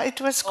 Yeah, it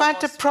was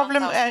quite a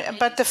problem. 1,000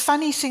 But the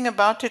funny thing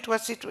about it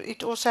was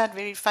it also had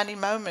very funny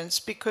moments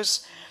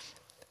because,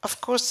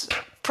 of course,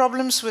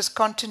 problems with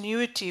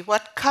continuity.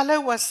 What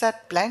color was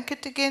that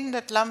blanket again?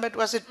 That Lambert,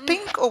 was it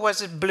pink or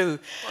was it blue?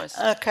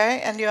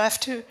 Okay, and you have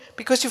to,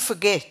 because you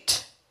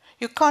forget.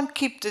 You can't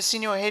keep this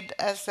in your head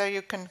as though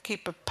you can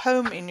keep a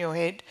poem in your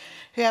head.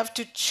 You have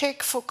to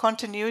check for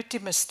continuity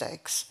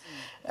mistakes.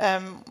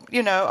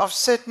 Of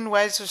certain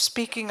ways of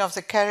speaking of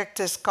the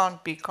characters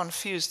can't be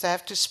confused. They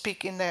have to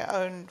speak in their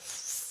own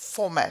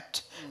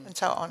format and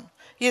so on.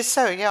 Yes,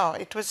 so yeah,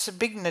 it was a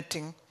big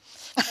knitting.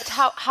 But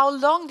how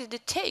long did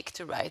it take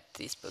to write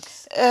these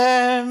books?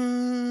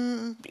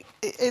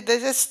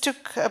 This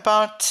took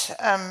about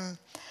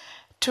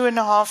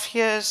 2.5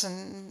 years,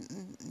 and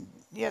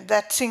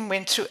that thing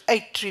went through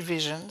 8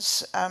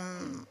 revisions. 4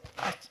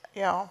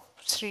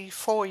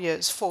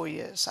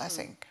 years, I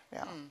think.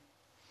 Yeah.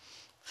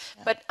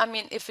 But I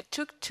mean, if it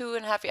took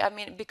 2.5 years, I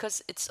mean,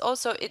 because it's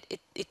also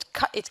it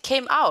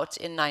came out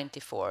in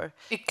 '94.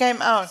 It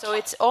came out. So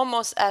it's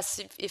almost as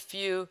if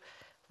you,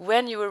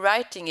 when you were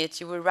writing it,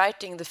 you were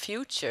writing the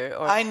future.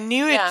 Or I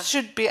knew it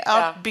should be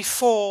out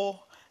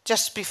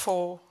just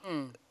before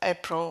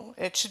April.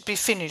 It should be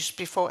finished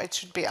before it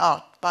should be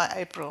out by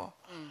April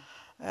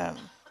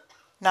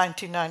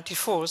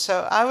 1994.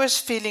 So I was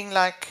feeling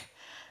like,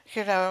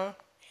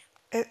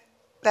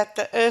 that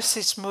the earth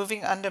is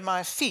moving under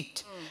my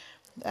feet.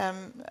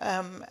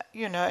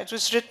 It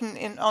was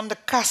written on the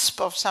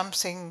cusp of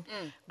something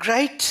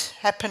great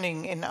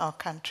happening in our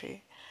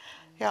country.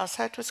 Yeah,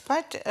 so it was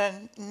quite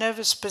a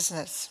nervous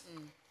business.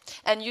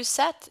 And you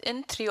sat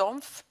in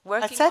Triumph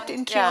working I sat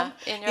in Triumph.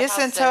 In your yes,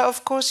 house and so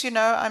of course,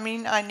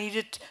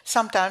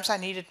 sometimes I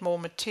needed more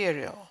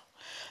material.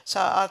 So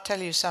I'll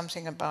tell you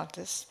something about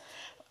this.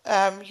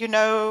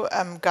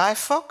 Guy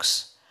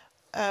Fawkes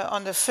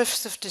on the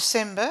 5th of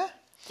December.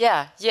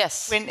 Yeah,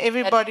 yes. When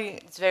everybody...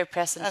 It's very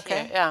present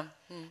here, yeah.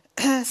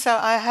 So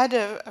I had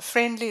a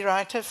friendly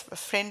writer, a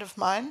friend of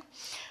mine,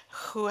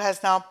 who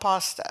has now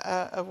passed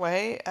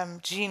away,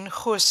 Jean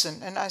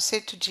Goosen. And I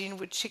said to Jean,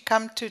 would she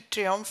come to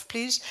Triumph,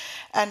 please,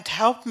 and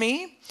help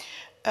me?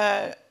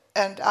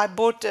 And I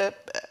bought,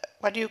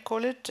 what do you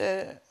call it?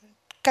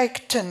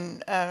 Cake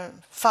tin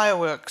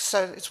fireworks.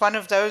 So it's one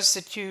of those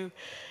that you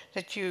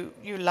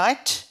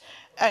light,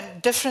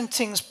 and different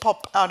things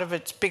pop out of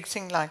it, big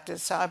thing like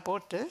this. So I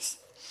bought this.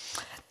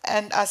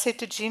 And I said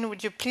to Jean,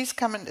 would you please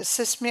come and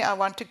assist me? I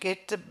want to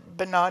get the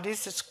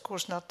Bernardis, it's of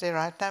course not their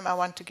right name, I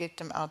want to get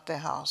them out their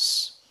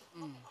house.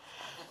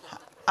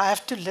 I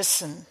have to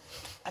listen.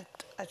 I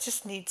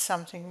just need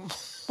something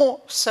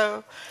more.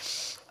 So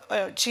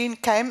Jean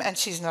came, and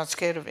she's not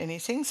scared of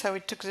anything, so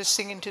we took this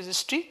thing into the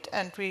street,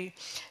 and we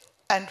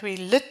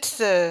lit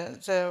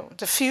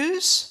the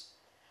fuse,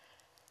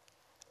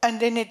 and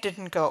then it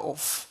didn't go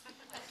off.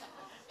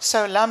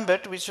 So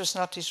Lambert, which was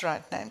not his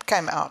right name,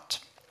 came out.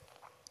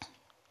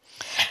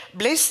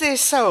 Bless their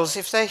souls,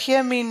 if they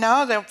hear me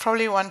now, they'll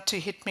probably want to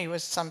hit me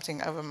with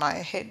something over my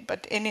head.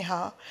 But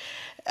anyhow,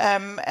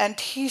 and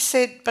he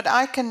said, but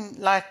I can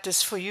light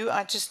this for you,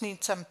 I just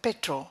need some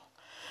petrol.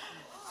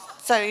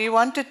 So he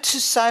wanted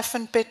to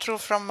siphon petrol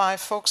from my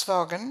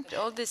Volkswagen. But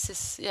all this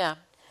is,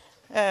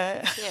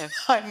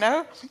 I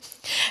know.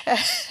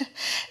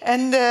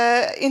 And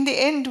in the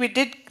end,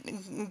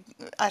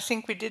 I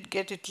think we did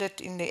get it lit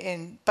in the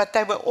end. But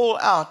they were all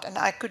out, and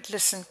I could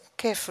listen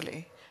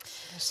carefully.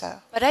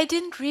 So. But I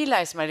didn't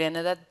realize,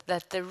 Marlene,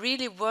 that there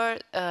really were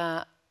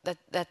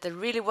that there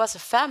really was a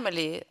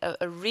family,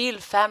 a real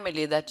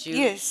family that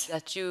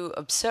you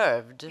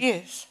observed.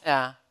 Yes.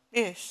 Yeah.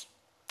 Yes,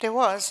 there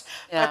was.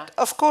 Yeah. But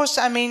of course,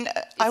 I mean,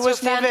 I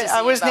was never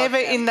them.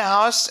 in the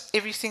house.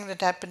 Everything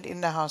that happened in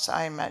the house,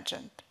 I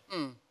imagined.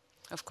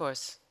 Of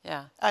course.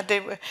 Yeah.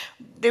 There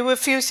were a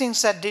few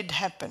things that did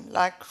happen,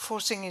 like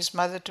forcing his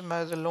mother to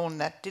mow the lawn.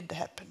 That did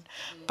happen,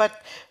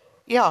 but.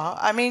 Yeah,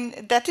 I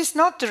mean, that is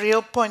not the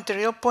real point. The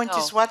real point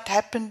is what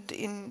happened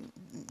in,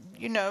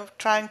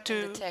 trying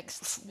to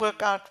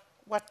work out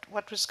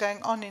what was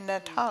going on in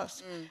that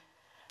house.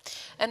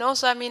 And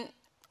also, I mean,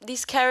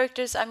 these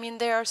characters, I mean,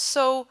 they are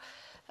so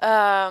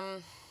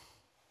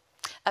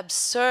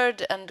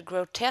absurd and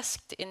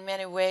grotesque in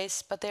many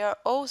ways, but they are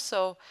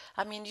also,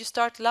 I mean, you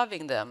start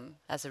loving them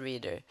as a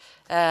reader.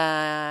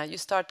 You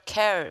start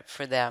care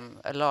for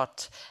them a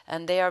lot,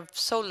 and they are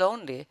so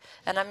lonely.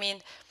 And I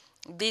mean,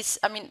 these,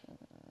 I mean,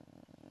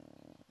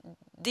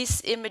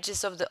 these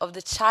images of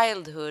the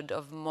childhood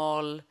of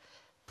Moll,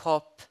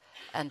 Pop,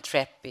 and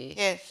Treppy.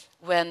 Yes.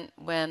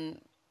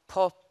 When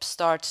Pop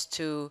starts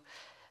to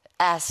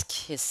ask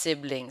his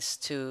siblings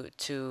to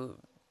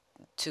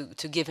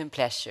give him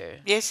pleasure.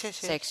 Yes,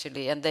 yes, yes.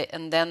 Sexually, and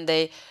then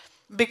they.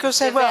 Because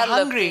they were develop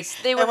hungry. this-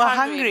 They were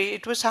hungry.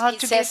 It was hard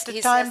to get the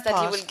time He says that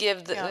he will passed.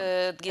 give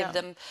Yeah.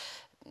 them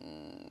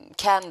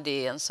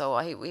candy and so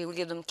on. He will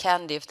give them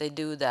candy if they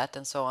do that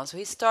and so on. So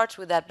he starts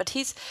with that, but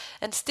he's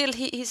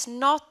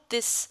not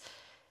this.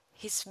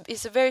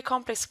 He's a very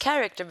complex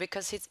character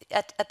because he's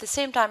at the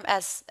same time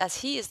as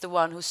he is the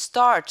one who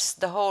starts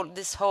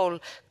this whole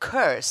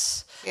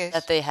curse Yes.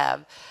 that they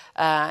have.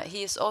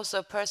 He is also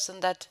a person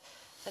that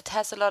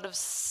has a lot of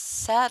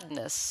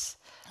sadness.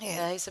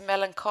 Yeah. He's a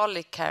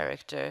melancholic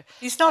character.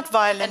 He's not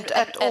violent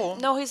at all.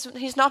 No,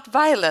 he's not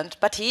violent,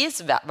 but he is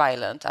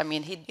violent. I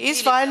mean, He's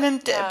really-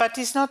 violent, yeah. but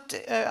he's not,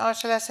 how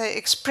shall I say,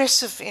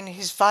 expressive in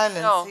his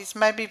violence. No. He's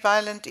maybe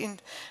violent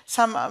in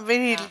some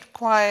very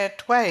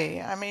quiet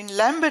way. I mean,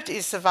 Lambert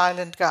is the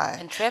violent guy.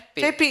 And Treppy.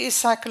 Treppy is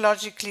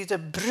psychologically the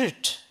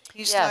brute.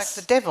 He's Yes.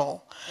 like the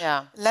devil.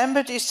 Yeah.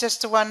 Lambert is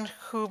just the one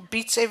who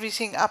beats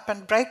everything up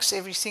and breaks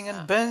everything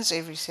and burns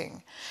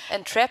everything.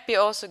 And Treppy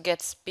also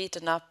gets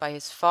beaten up by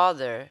his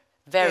father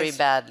very Yes.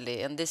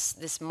 badly, and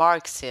this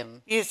marks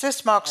him. Yes,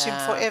 this marks him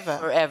forever.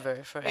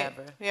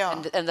 Forever. Yeah.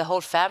 And the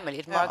whole family.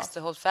 It Yeah. marks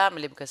the whole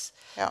family because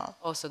Yeah.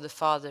 also the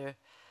father.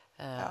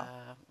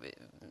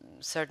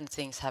 Certain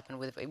things happen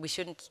with. We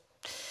shouldn't.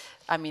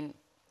 I mean,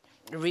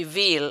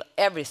 reveal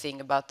everything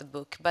about the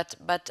book,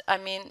 but I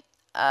mean.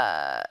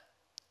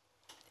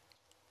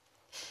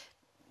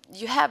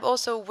 You have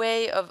also a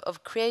way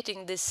of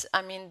creating this.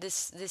 I mean,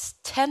 this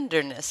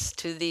tenderness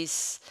to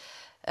these,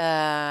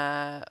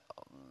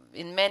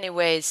 in many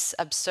ways,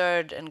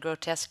 absurd and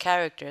grotesque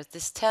characters.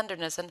 This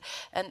tenderness,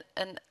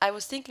 and I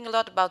was thinking a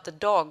lot about the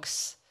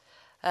dogs,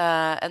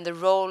 and the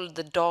role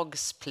the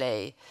dogs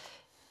play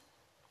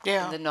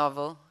in the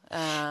novel.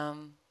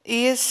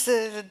 Yes,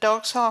 the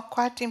dogs are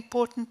quite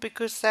important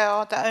because they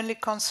are the only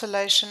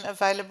consolation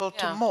available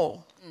to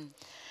Moll.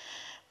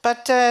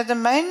 But the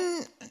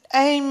main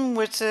aim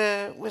with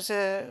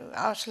the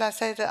how shall I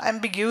say, the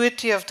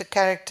ambiguity of the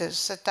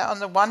characters, that on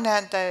the one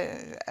hand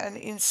they're an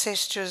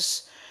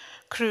incestuous,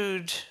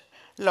 crude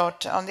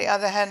lot, on the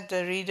other hand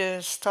the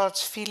reader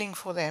starts feeling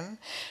for them.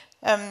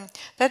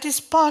 That is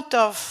part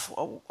of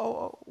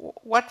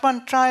what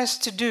one tries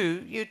to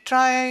do. You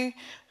try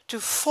to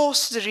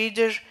force the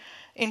reader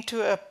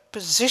into a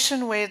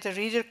position where the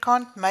reader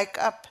can't make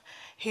up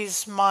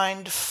his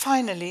mind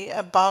finally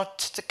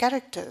about the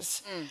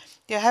characters.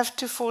 You have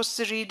to force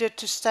the reader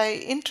to stay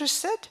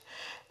interested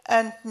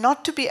and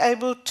not to be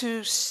able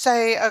to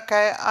say,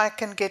 okay, I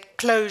can get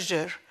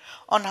closure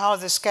on how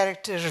this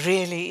character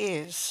really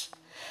is.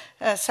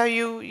 So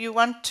you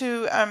want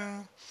to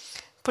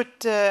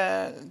put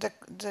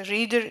the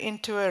reader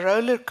into a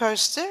roller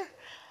coaster.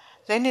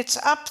 Then it's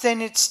up,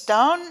 then it's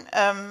down,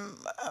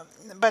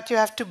 but you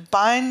have to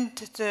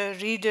bind the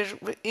reader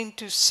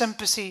into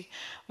sympathy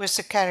with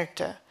the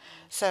character.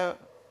 So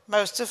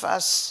most of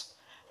us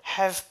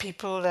have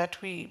people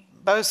that we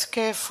both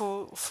care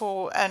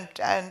for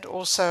and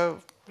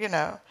also,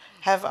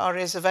 have our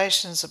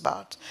reservations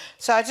about.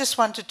 So I just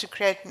wanted to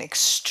create an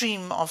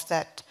extreme of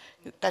that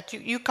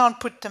you can't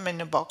put them in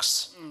a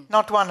box,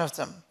 not one of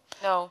them.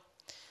 No,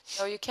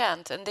 you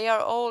can't. And they are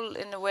all,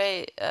 in a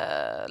way,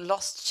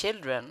 lost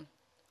children,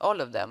 all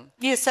of them.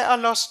 Yes, they are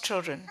lost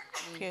children.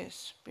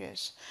 Yes.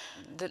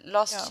 The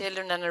lost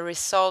children and a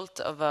result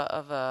of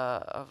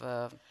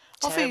a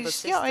terrible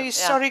system.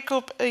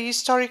 A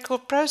historical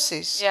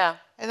process. Yeah.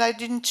 And they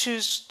didn't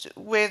choose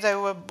where they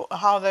were,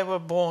 how they were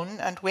born,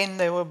 and when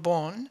they were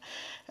born.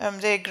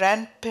 Their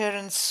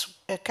grandparents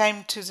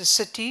came to the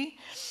city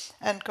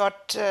and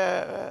got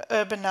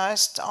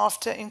urbanized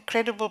after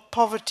incredible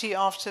poverty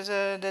after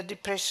the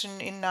depression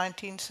in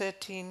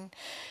 1913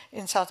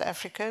 in South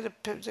Africa.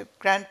 The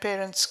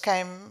grandparents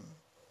came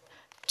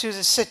to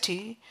the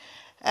city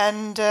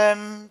and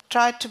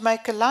tried to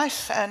make a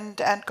life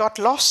and got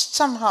lost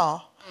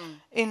somehow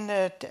in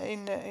a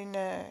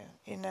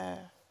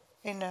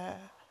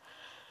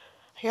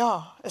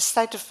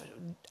state of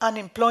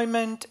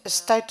unemployment, a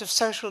state of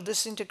social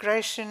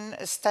disintegration,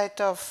 a state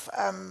of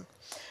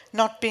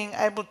not being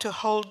able to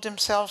hold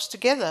themselves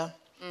together.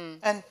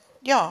 And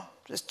the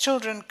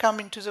children come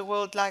into the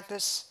world like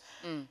this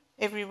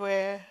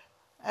everywhere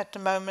at the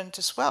moment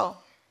as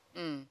well.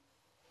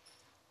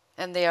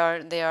 And they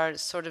are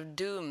sort of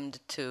doomed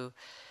to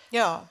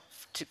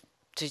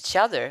each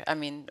other. I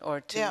mean,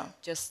 or to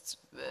just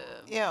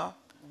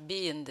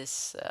be in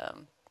this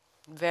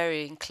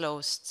very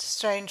enclosed,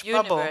 strange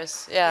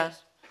universe. bubble. Yeah.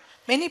 Yes.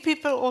 Many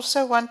people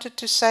also wanted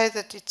to say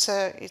that it's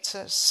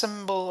a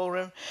symbol or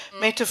a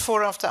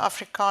metaphor of the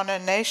Afrikaner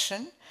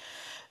nation,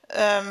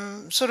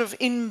 sort of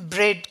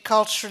inbred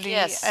culturally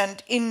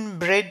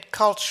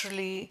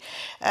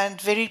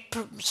and very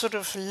sort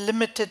of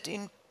limited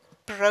in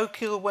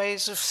parochial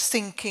ways of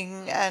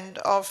thinking and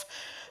of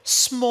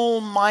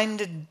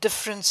small-minded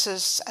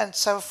differences and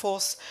so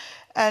forth,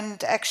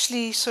 and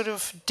actually sort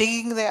of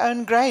digging their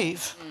own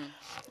grave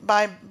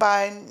by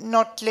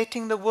not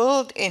letting the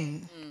world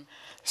in.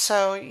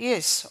 So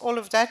yes, all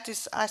of that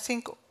is, I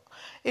think,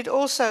 it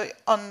also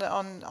on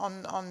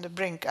the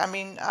brink. I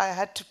mean, I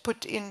had to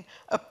put in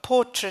a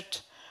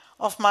portrait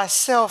of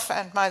myself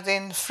and my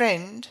then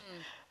friend,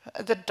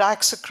 the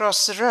dykes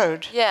across the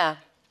road. Yeah.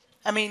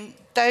 I mean,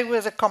 they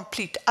were the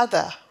complete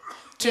other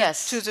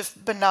to the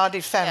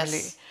Bernardi family.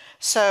 Yes.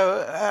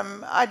 So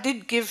I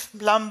did give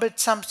Lambert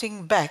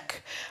something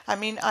back. I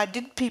mean, I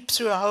did peep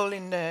through a hole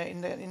in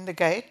the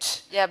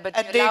gate. Yeah, but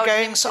at you their allowed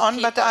him goings to on.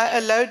 peep But on I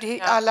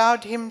you.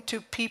 allowed him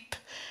to peep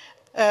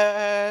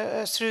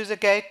through the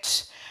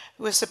gate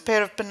with a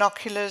pair of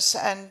binoculars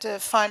and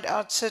find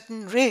out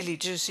certain really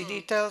juicy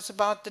details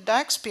about the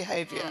Dykes'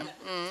 behavior.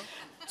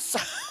 So,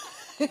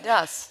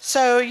 Yes.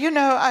 so, you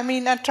know, I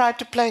mean, I tried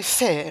to play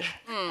fair.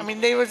 I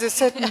mean, there was a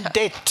certain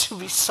debt to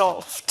be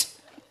solved.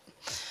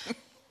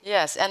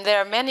 Yes, and there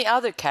are many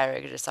other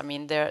characters. I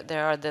mean,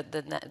 there are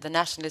the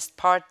Nationalist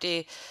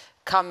Party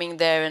coming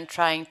there and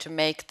trying to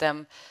make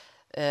them,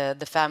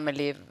 the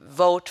family,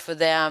 vote for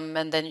them,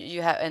 and then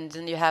you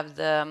have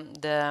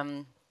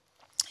the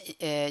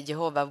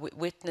Jehovah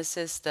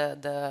Witnesses,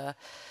 the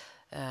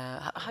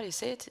how do you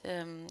say it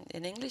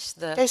in English?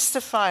 The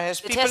testifiers,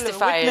 the people,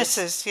 testifiers,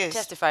 witnesses, yes.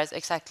 Testifiers,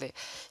 exactly.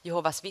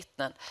 Jehovah's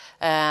Vittnen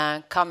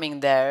coming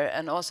there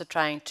and also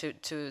trying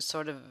to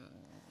sort of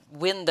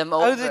win them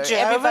over. Oh, the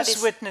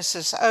Jehovah's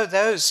Witnesses. Oh,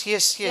 those,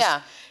 yes, yes.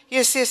 Yeah.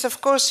 Yes, yes,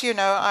 of course, you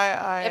know,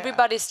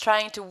 everybody's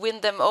trying to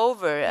win them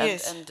over, and,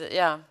 Yes. and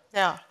yeah.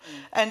 Yeah,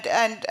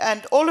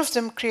 and all of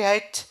them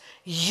create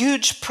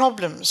huge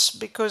problems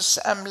because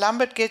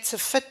Lambert gets a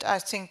fit, I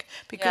think,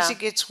 because he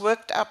gets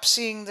worked up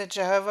seeing the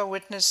Jehovah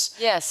Witness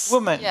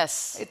woman.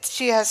 Yes.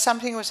 She has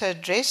something with her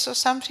dress or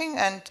something,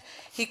 and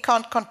he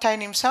can't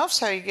contain himself,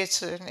 so he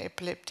gets an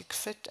epileptic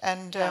fit.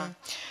 And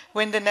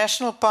when the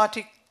National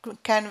Party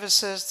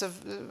canvassers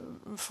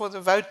for the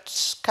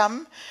votes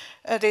come,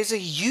 there's a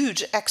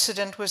huge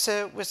accident with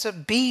a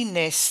bee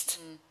nest.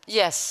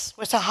 Yes.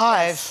 With a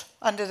hive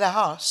under the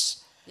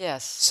house.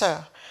 Yes.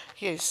 So,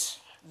 yes.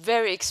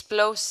 Very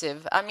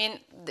explosive. I mean,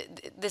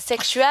 the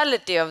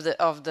sexuality of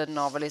the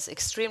novel is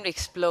extremely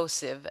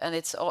explosive, and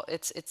it's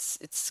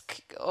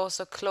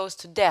also close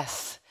to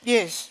death.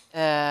 Yes.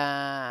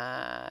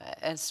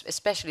 And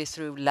especially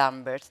through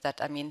Lambert. That,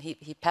 I mean,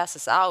 he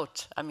passes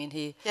out. I mean,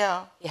 he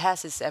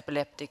has his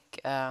epileptic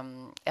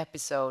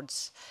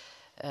episodes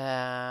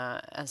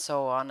and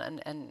so on,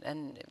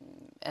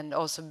 and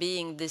also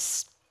being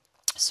this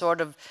sort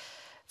of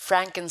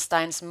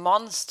Frankenstein's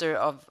monster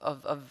of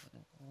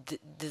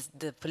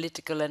the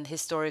political and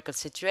historical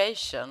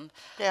situation.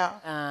 Yeah.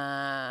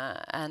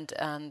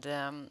 And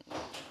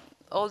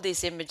all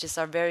these images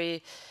are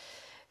very,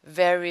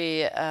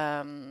 very.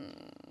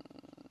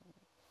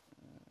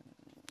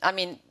 I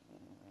mean,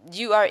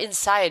 you are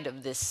inside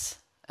of this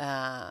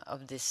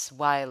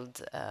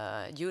wild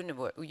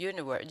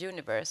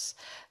universe.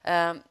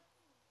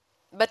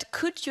 But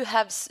could you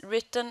have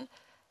written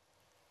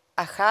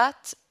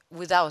Achat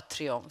without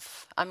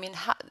Triumph? I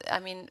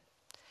mean,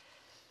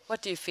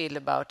 what do you feel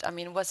about? I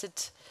mean, was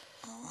it?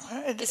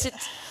 Is it?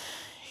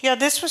 Yeah,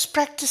 this was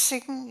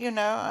practicing. You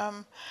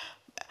know,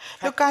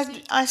 look,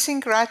 I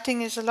think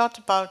writing is a lot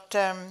about.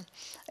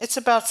 It's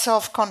about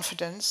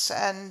self-confidence,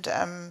 and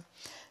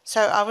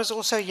so I was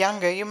also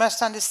younger. You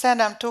must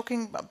understand. I'm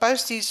talking.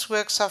 Both these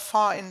works are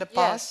far in the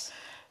past, Yes.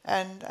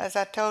 and as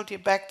I told you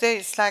back there,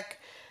 it's like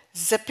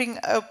zipping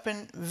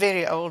open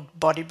very old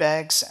body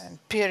bags and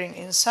peering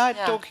inside,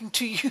 talking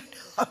to you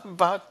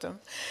about them,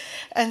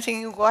 and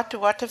thinking,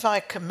 what have I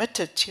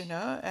committed, you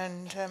know?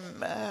 And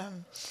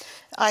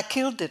I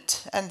killed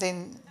it and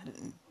then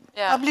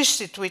published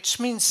it, which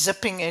means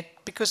zipping it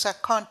because I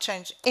can't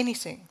change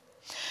anything.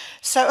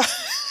 So,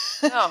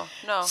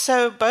 no.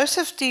 So both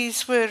of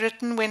these were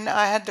written when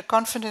I had the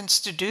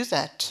confidence to do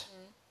that.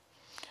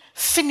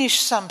 Finish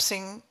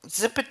something,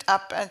 zip it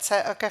up, and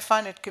say, okay,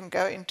 fine, it can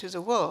go into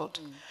the world.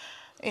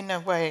 In a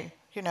way,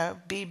 you know,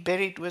 be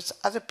buried with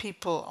other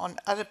people on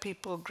other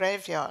people's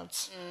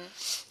graveyards.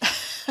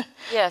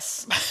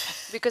 Yes,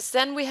 because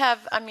then we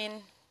have, I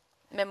mean,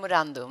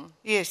 Memorandum.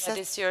 Yes, that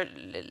is your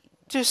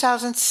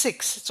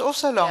 2006. It's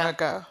also long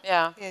ago.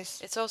 Yeah,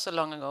 yes, it's also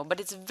long ago, but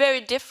it's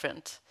very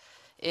different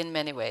in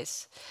many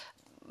ways.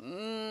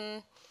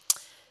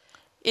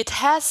 It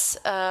has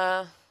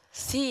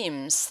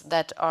themes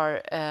that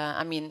are,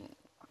 I mean,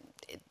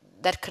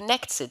 that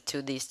connects it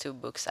to these two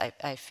books.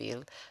 I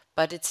feel.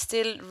 But it's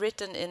still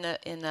written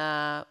in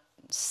a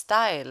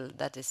style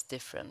that is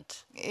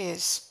different.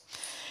 Yes,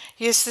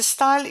 yes, the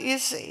style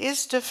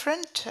is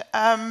different.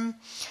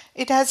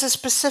 It has a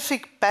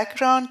specific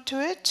background to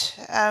it.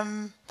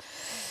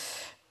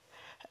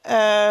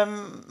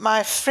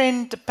 My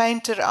friend, the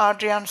painter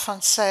Adriaan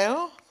van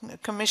Zyl,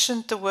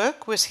 commissioned the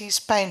work with his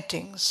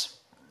paintings.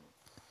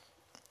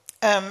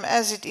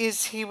 As it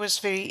is, he was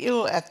very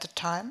ill at the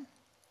time.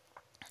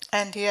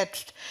 And he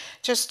had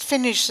just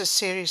finished a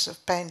series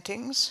of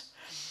paintings.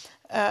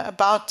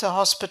 about the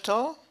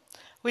hospital,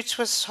 which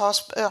was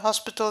a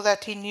hospital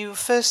that he knew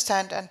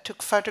firsthand and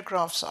took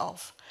photographs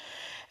of,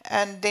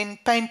 and then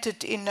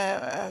painted in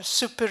a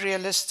super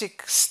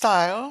realistic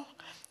style,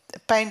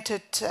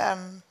 painted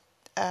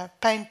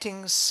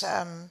paintings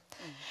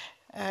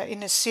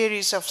in a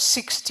series of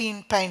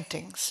 16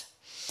 paintings.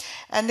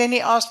 And then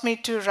he asked me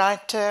to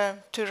write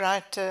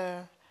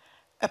a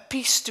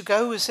piece to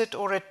go with it,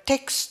 or a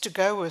text to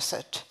go with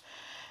it.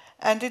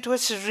 And it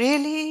was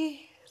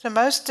really the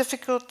most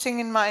difficult thing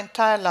in my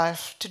entire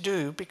life to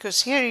do,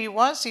 because here he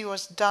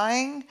was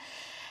dying,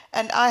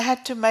 and I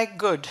had to make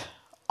good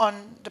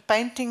on the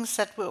paintings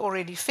that were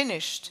already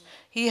finished.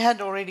 He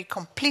had already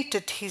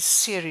completed his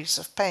series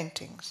of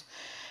paintings.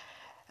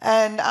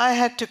 And I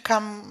had to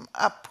come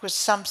up with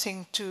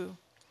something to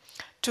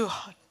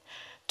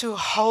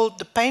hold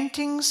the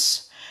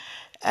paintings.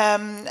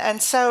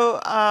 And so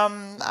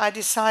I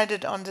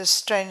decided on this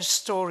strange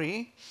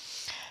story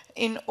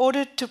in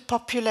order to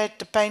populate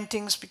the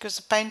paintings, because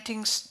the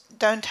paintings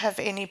don't have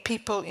any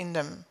people in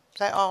them.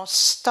 They are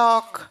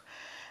stark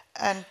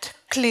and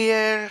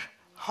clear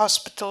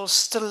hospitals,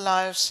 still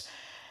lives.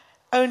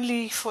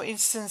 Only, for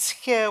instance,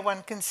 here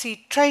one can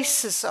see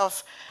traces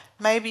of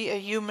maybe a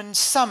human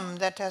thumb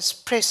that has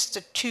pressed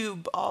a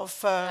tube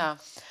of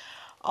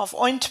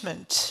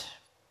ointment,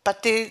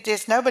 but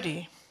there's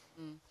nobody.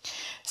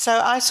 So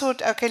I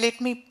thought, okay,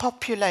 let me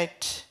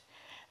populate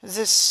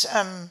this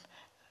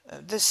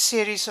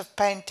series of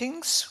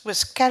paintings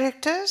with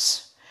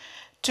characters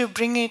to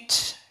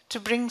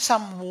bring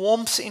some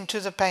warmth into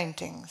the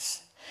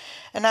paintings.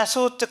 And I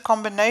thought the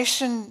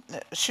combination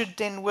should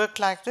then work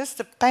like this.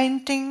 The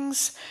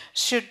paintings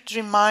should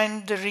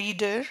remind the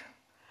reader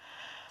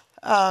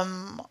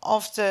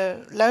of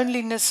the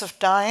loneliness of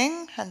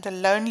dying, and the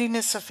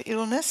loneliness of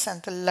illness,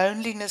 and the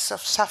loneliness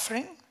of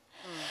suffering.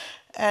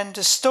 And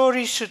the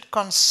story should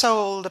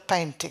console the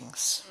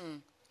paintings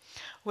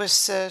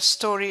with the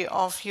story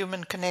of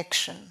human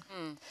connection.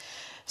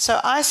 So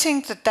I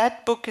think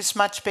that book is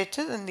much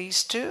better than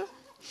these two.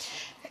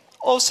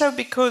 Also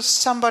because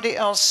somebody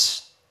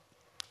else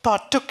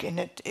partook in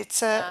it.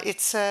 It's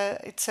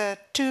a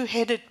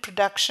two-headed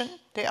production.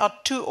 There are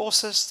two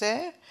authors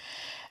there.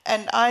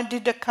 And I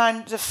did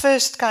the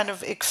first kind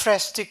of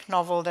ekphrastic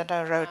novel that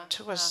I wrote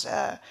was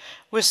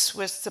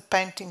with the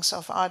paintings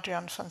of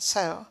Adriaan van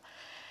Zyl.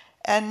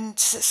 And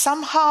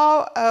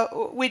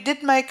somehow we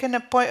did make an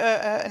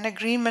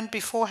agreement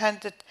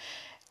beforehand that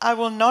I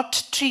will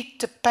not treat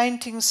the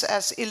paintings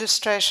as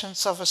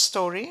illustrations of a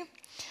story,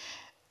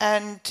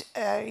 and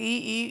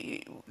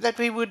that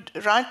we would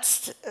write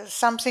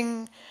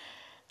something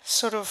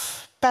sort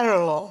of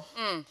parallel,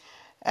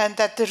 and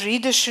that the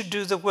reader should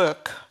do the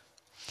work.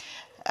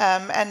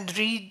 And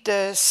read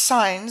the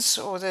signs,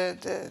 or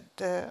read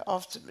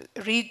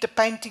the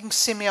painting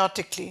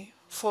semiotically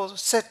for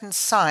certain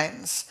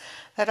signs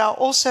that are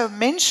also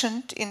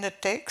mentioned in the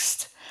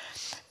text,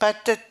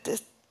 but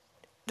that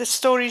the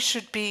story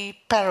should be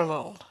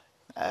parallel,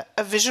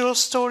 a visual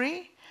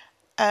story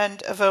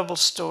and a verbal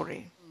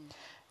story,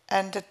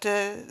 and that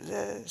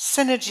the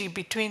synergy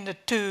between the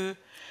two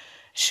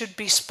should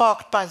be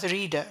sparked by the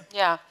reader.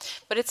 Yeah,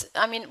 but it's,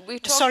 I mean, we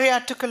talked... Sorry, I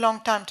took a long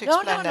time to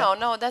explain that.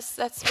 No,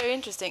 that's very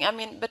interesting. I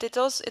mean, but it's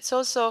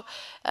also,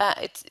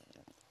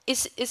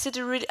 is it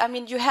a really, I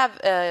mean, you have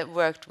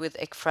worked with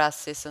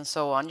ekphrasis and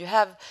so on. You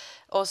have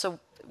also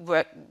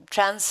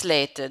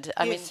translated.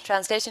 I mean,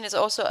 translation is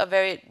also a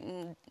very,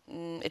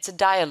 it's a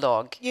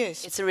dialogue.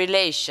 Yes. It's a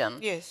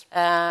relation. Yes.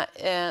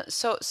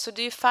 So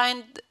do you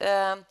find...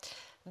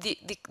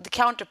 the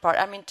counterpart,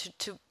 I mean,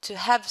 to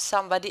have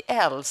somebody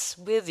else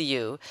with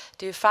you,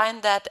 do you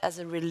find that as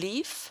a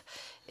relief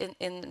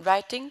in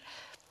writing?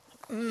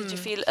 Did you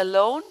feel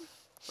alone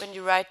when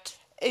you write?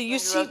 You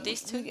wrote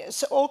these two?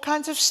 So all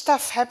kinds of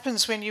stuff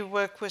happens when you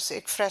work with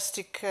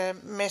ekphrastic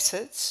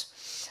methods,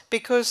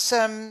 because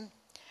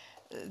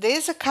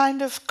there's a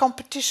kind of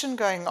competition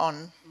going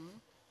on.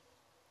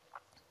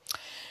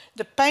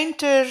 The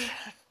painter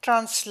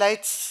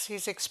translates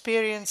his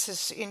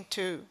experiences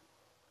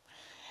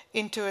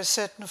into a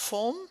certain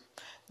form,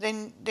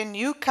 then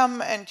you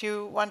come and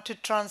you want to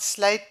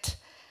translate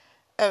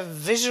a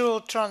visual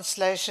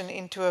translation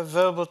into a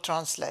verbal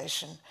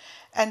translation.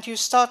 And you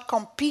start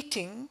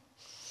competing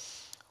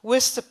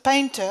with the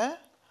painter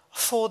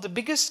for the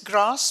biggest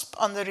grasp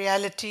on the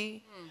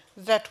reality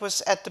that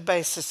was at the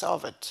basis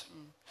of it.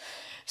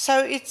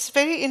 So it's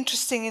very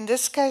interesting. In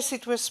this case,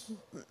 it was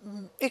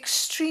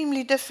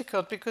extremely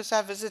difficult, because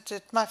I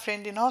visited my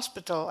friend in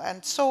hospital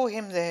and saw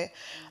him there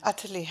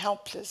utterly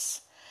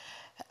helpless.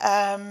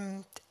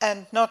 And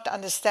not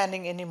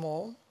understanding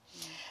anymore.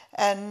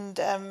 And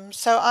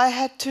so I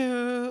had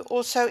to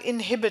also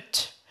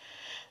inhibit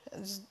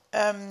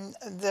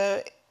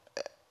the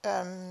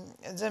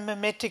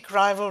mimetic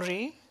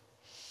rivalry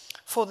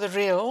for the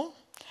real.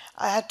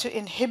 I had to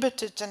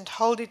inhibit it and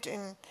hold it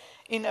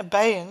in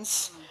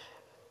abeyance.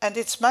 And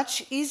it's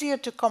much easier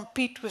to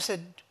compete with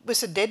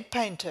a dead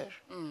painter,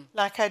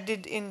 like I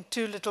did in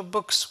two little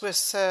books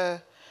with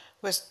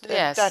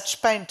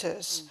Dutch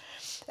painters.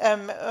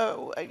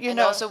 you and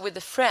know. also with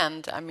a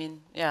friend. I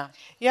mean, yeah.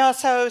 Yeah,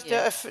 so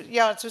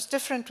it was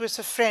different with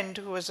a friend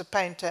who was a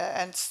painter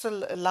and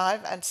still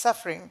alive and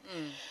suffering.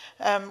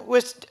 And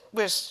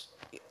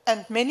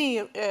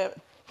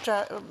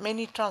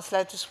many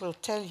translators will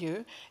tell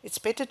you it's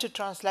better to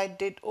translate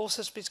dead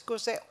authors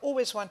because they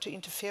always want to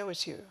interfere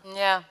with you.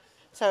 Yeah.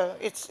 So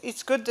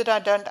it's good that I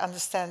don't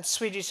understand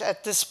Swedish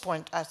at this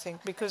point, I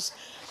think, because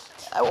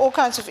all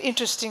kinds of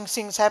interesting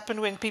things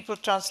happen when people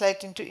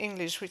translate into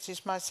English, which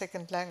is my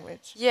second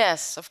language.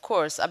 Yes, of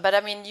course. But I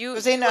mean, you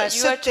then I are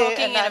sit there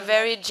talking and in a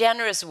very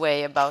generous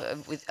way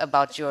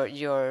about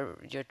your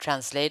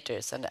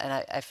translators, and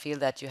I feel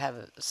that you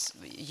have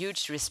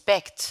huge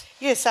respect.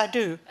 Yes, I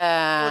do,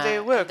 for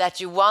their work. That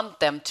you want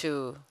them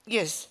to.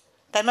 Yes,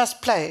 they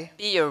must play.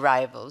 Be your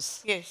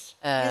rivals. Yes.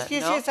 No?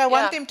 Yes. I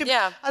want them to.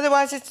 Yeah.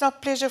 Otherwise, it's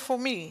not pleasure for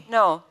me.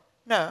 No.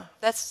 No.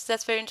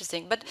 That's very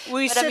interesting. But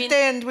we sit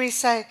there and we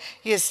say,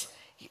 yes,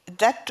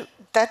 that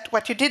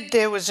what you did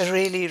there was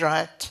really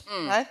right,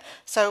 right?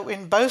 So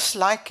when both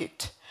like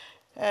it,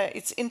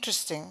 it's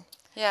interesting.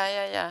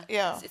 Yeah.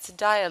 It's a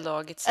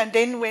dialogue. And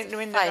then when the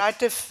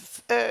writer,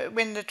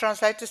 when the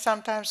translator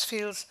sometimes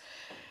feels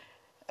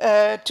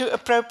to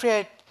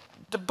appropriate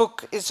the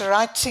book is the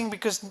right thing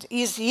because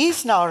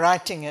he's now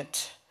writing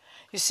it.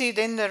 You see,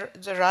 then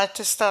the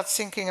writer starts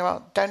thinking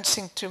about, don't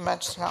think too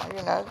much now,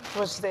 you know, it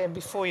was there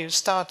before you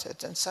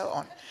started and so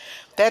on.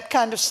 That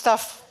kind of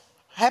stuff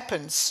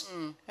happens.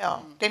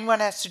 Then one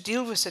has to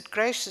deal with it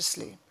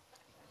graciously.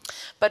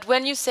 But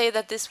when you say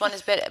that this one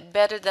is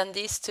better than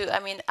these two,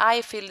 I mean,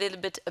 I feel a little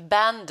bit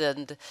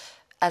abandoned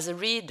as a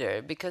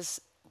reader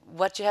because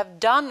what you have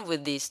done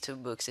with these two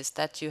books is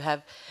that you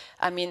have,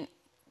 I mean,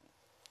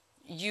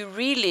 you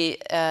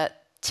really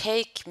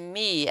take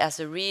me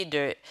as a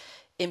reader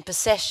in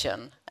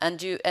possession,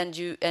 and you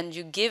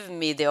give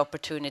me the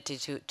opportunity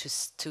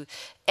to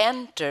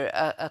enter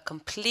a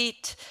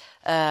complete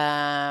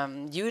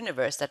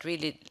universe that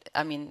really,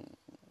 I mean,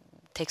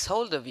 takes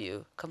hold of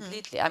you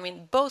completely. I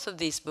mean, both of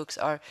these books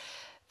are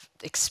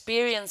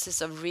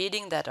experiences of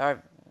reading that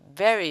are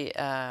very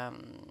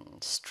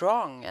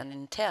strong and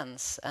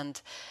intense,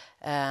 and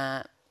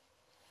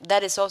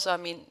that is also, I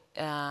mean,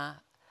 a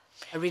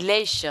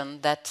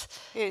relation that.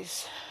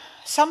 Yes.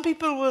 Some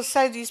people will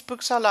say these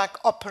books are like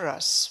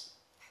operas.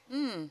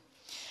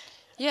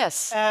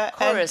 Yes,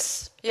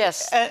 chorus.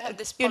 Yes,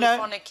 this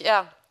polyphonic. You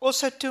know,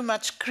 also too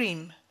much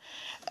cream,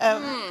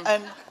 and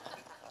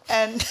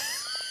and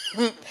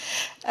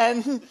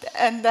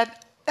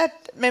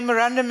that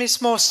memorandum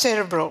is more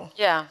cerebral.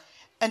 Yeah,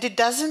 and it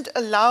doesn't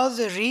allow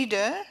the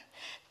reader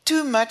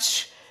too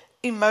much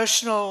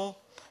emotional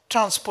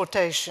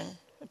transportation.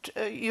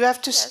 You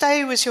have to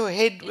stay with your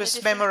head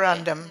with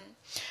memorandum,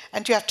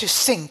 and you have to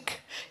think.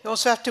 You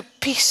also have to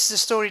piece the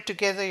story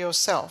together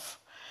yourself.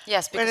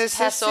 Yes, because it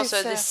has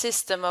also this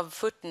system of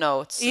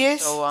footnotes and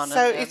so on,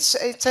 so and it's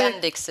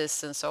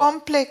appendixes and so on.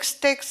 Complex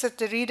text that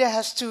the reader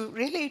has to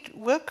really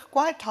work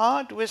quite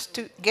hard with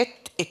to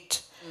get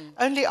it.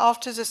 Only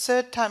after the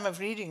third time of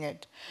reading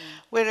it.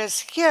 Whereas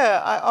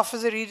here, I offer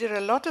the reader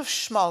a lot of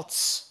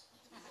schmaltz,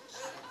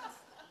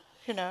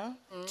 you know,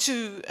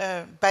 to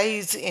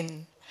bathe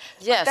in.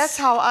 Yes. But that's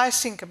how I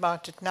think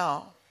about it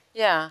now.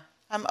 Yeah.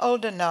 I'm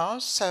older now,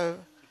 so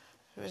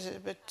it was a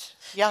bit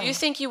young. Do you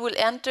think you will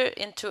enter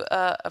into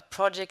a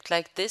project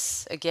like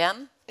this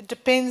again? It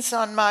depends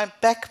on my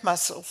back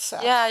muscles.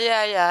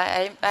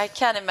 Yeah. I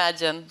can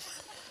imagine.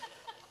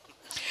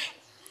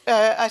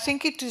 I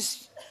think it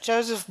is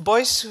Joseph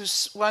Beuys who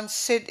once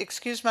said,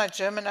 excuse my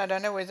German, I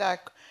don't know whether I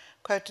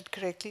quoted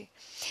correctly,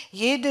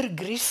 jeder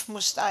Griff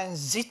muss einen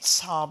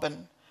Sitz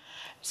haben.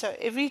 So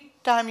every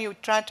time you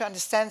try to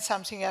understand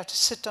something, you have to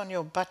sit on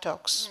your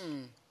buttocks.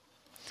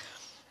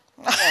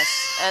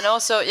 Yes, and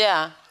also,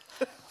 yeah.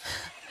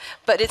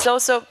 But it's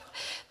also,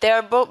 they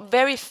are both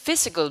very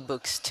physical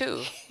books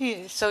too.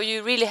 Yes. So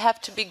you really have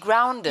to be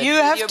grounded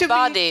with your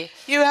body.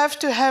 You have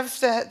to have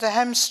the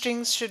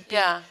hamstrings should be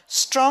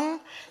strong,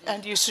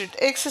 and you should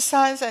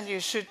exercise, and you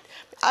should.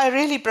 I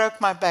really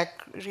broke my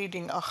back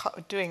doing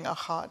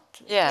Achad.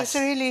 Yes. It's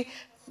really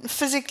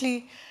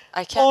physically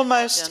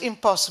almost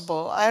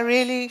impossible. I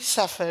really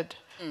suffered.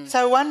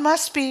 So one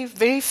must be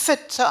very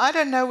fit. So I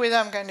don't know whether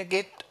I'm going to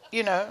get,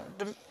 you know,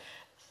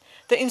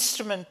 the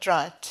instrument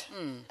right.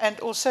 And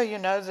also, you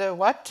know,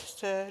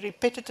 the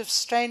repetitive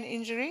strain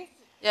injury.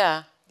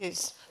 Yeah.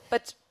 Yes.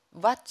 But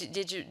what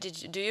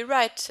do you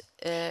write?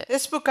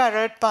 This book I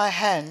wrote by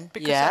hand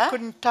because I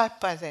couldn't type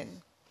by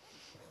then.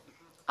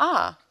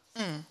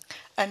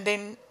 And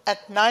then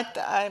at night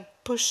I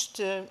pushed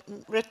the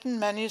written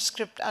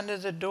manuscript under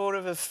the door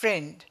of a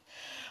friend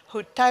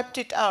who typed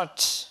it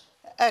out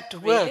at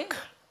work. Really?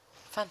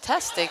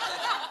 Fantastic.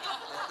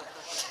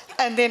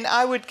 And then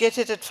I would get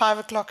it at 5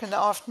 o'clock in the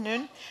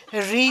afternoon,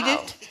 read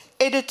it,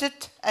 edit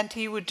it, and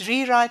he would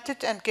rewrite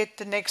it and get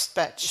the next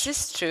batch. Is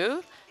this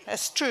true?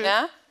 That's true.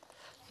 Yeah?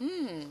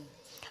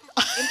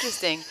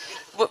 Interesting.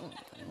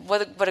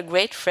 What a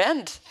great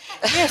friend.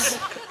 Yes.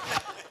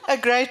 A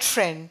great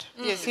friend.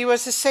 Yes, he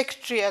was a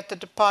secretary at the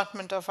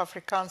Department of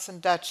Afrikaans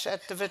and Dutch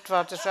at the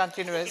Witwatersrand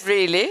University.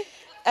 Really?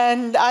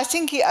 And I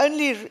think he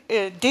only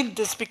did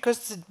this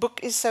because the book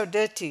is so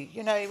dirty.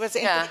 You know, he was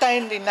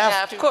entertained enough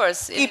yeah, to of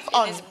course. keep in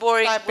on his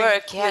boring typing.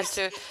 work, he had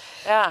to.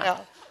 Yeah. Yeah.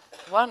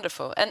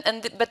 Wonderful.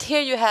 But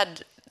here you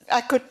had.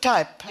 I could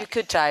type. You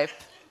could type.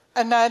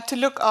 And I had to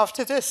look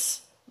after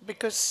this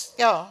because,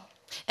 yeah.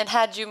 And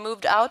had you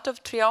moved out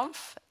of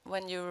Triumph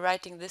when you were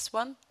writing this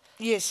one?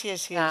 Yes.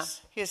 Yeah.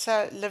 Yes,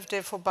 I lived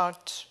there for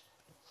about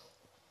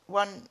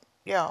 1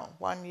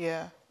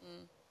 year,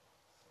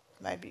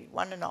 maybe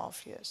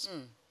 1.5 years.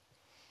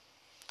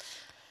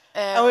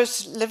 I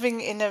was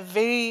living in a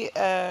very,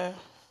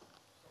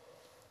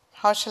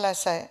 how shall I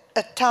say,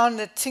 a town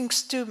that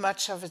thinks too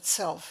much of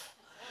itself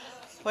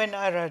when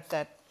I wrote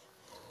that.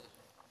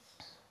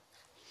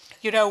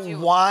 You know,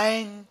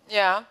 wine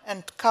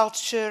and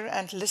culture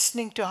and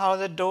listening to how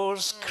the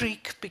doors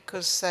creak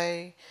because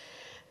they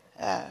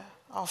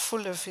are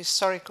full of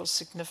historical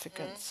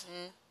significance.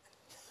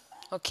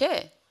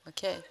 Okay.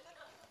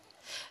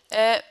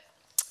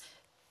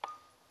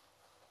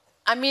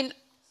 I mean,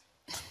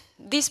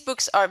 these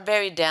books are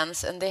very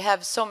dense and they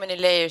have so many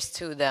layers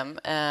to them.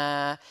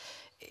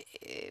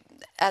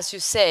 As you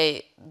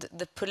say,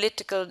 the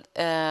political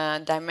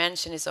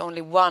dimension is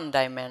only one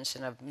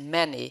dimension of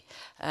many,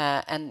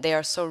 and they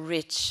are so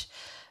rich.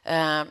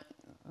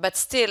 But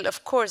still,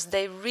 of course,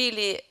 they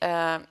really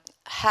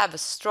have a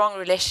strong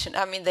relation.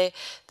 I mean,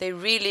 they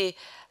really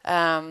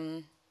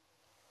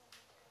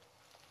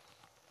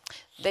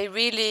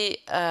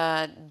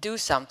do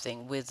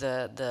something with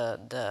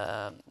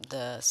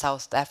the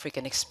South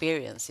African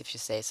experience, if you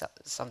say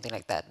something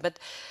like that. But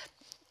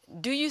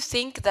do you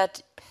think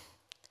that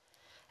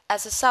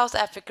as a South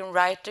African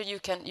writer, you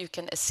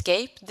can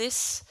escape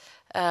this?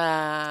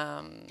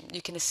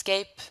 You can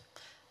escape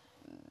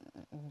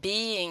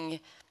being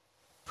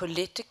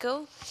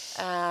political,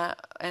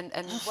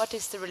 and what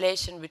is the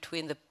relation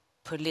between the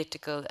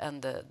political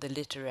and the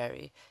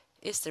literary?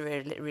 Is there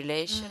a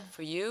relation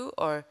for you,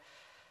 or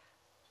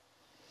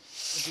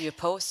do you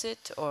oppose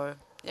it, or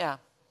yeah?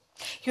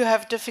 You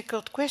have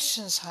difficult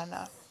questions,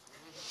 Hannah.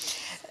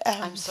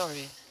 I'm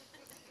sorry.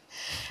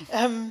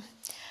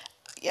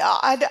 Yeah,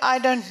 I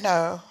don't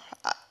know.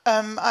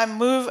 I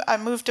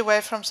moved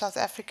away from South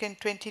Africa in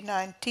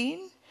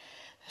 2019.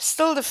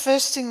 Still, the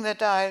first thing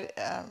that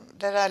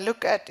I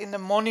look at in the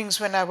mornings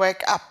when I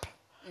wake up,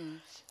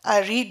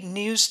 I read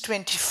News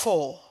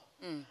 24.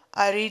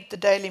 I read the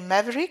Daily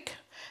Maverick.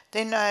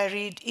 Then I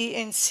read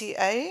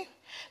ENCA.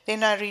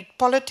 Then I read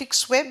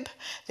Politics Web.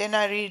 Then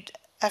I read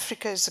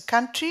Africa is a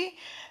Country.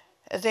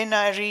 Then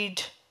I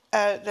read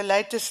the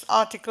latest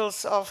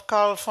articles of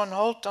Karl von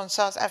Holt on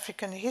South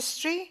African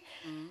history.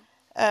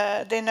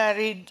 Then I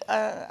read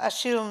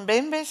Achille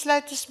Mbembe's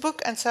latest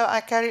book, and so I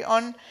carry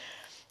on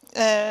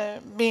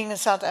being a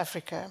South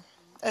African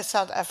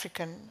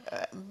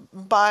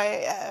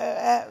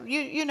by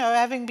you know,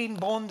 having been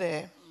born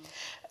there.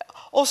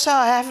 Also,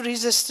 I have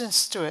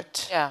resistance to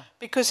it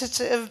because it's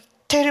a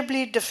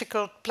terribly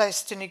difficult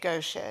place to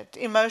negotiate.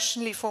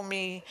 Emotionally, for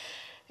me,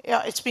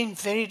 it's been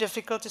very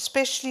difficult,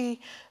 especially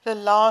the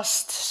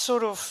last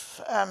sort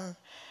of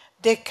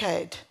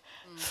decade.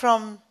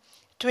 From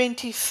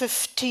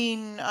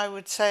 2015, I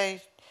would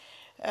say,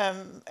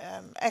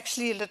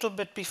 actually a little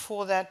bit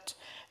before that.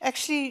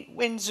 Actually,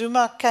 when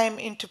Zuma came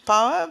into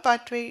power by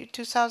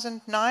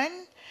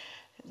 2009,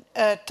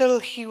 till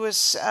he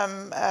was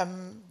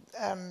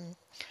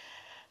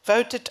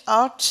voted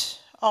out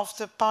of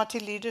the party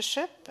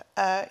leadership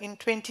in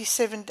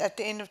 2017, at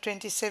the end of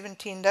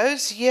 2017,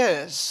 those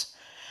years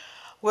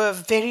were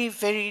very,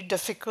 very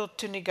difficult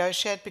to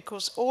negotiate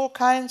because all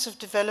kinds of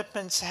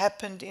developments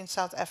happened in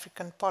South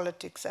African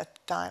politics at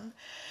the time.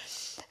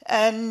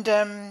 And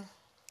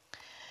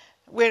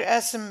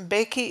whereas the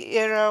Mbeki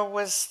era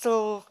was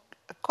still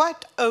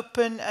quite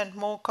open and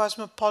more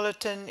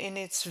cosmopolitan in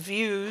its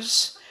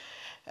views,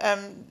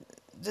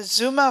 the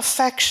Zuma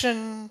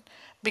faction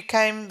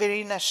became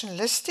very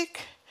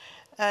nationalistic,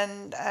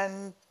 and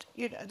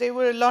you know, there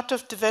were a lot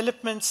of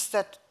developments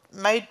that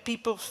made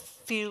people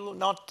feel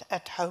not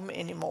at home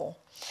anymore,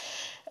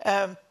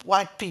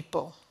 white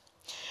people.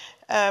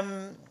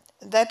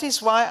 That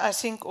is why I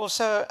think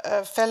also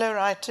a fellow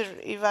writer,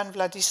 Ivan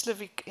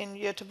Vladislavic in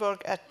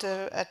Göteborg at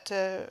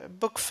the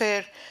book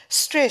fair,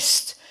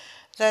 stressed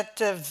that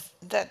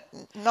that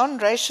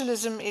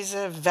non-racialism is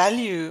a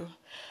value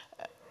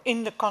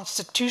in the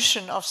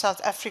constitution of South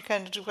Africa,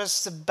 and it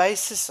was the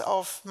basis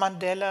of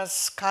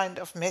Mandela's kind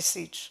of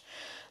message,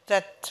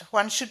 that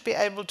one should be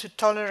able to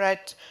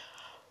tolerate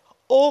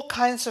all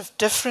kinds of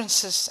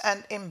differences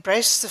and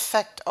embrace the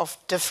fact of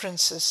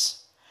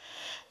differences.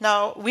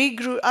 Now, we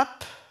grew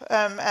up,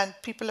 and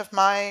people of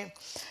my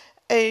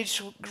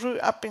age grew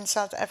up in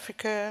South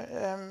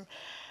Africa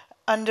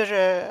under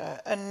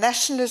a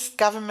nationalist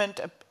government,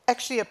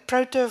 actually a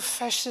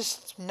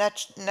proto-fascist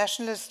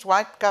nationalist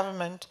white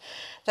government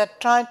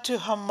that tried to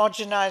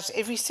homogenize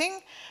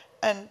everything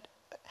and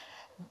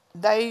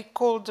they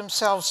called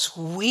themselves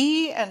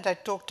we, and they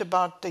talked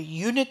about the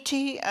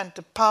unity and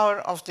the power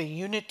of the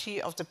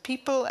unity of the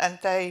people, and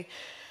they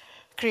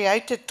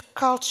created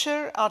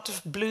culture out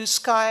of blue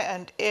sky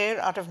and air,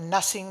 out of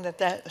nothing that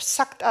they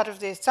sucked out of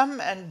their thumb,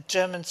 and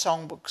German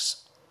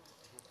songbooks,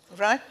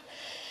 right?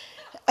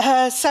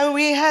 So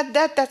we had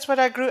that. That's what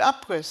I grew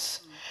up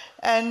with,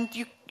 and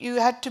you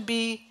had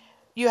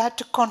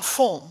to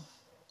conform,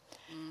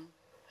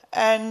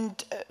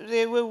 and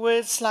there were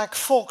words like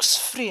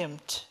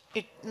volksvreemd.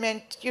 It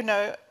meant, you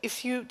know,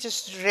 if you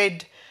just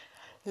read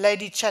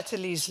Lady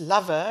Chatterley's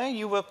Lover,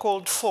 you were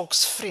called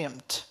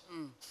volksvreemd.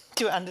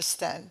 To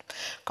understand,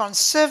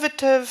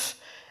 conservative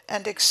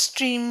and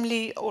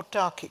extremely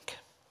autarkic.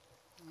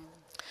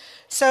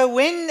 So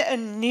when a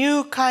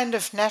new kind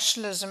of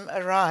nationalism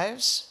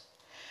arrives,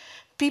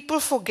 people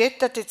forget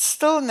that it's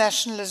still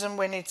nationalism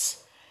when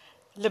it's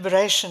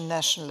liberation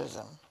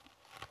nationalism.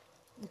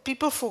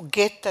 People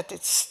forget that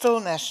it's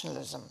still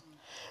nationalism,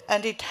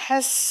 and it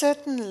has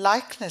certain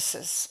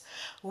likenesses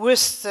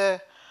with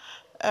the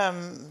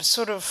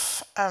sort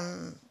of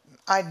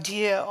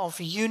idea of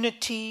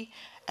unity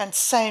and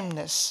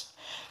sameness.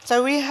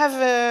 So we have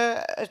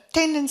a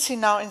tendency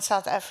now in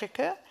South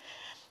Africa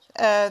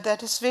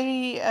that is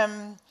very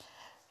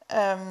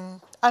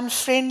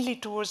unfriendly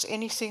towards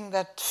anything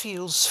that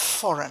feels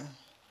foreign.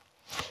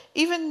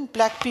 Even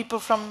black people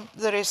from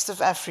the rest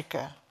of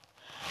Africa.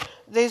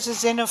 There's a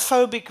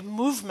xenophobic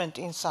movement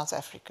in South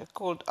Africa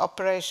called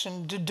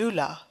Operation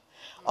Dudula,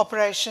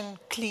 Operation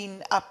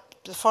Clean Up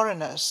the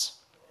Foreigners.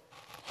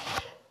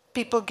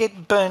 People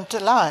get burnt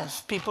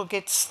alive. People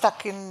get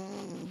stuck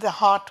in the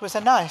heart with a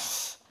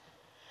knife.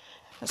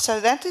 So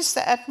that is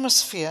the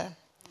atmosphere.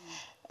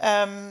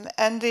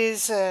 And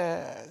there's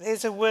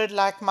a word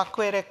like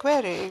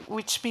makwerekwere,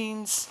 which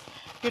means,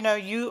 you know,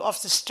 you of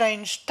the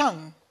strange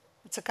tongue.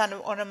 It's a kind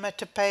of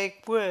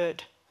onomatopoeic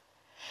word.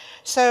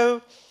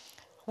 So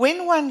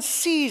when one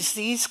sees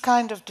these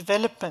kind of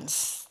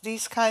developments,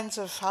 these kinds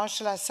of, how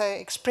shall I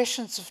say,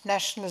 expressions of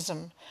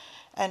nationalism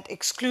and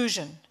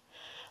exclusion,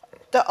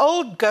 the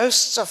old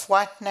ghosts of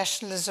white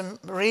nationalism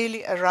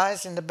really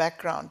arise in the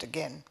background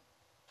again.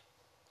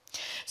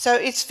 So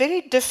it's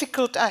very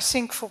difficult, I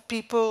think, for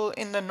people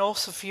in the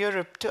north of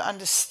Europe to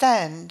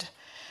understand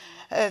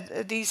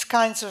these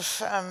kinds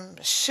of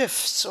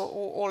shifts, or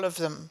all of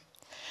them.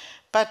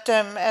 But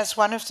as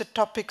one of the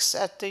topics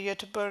at the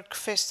Göteborg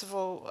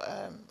Festival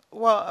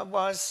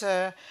was,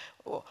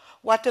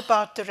 what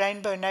about the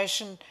Rainbow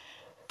Nation?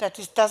 That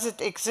is, does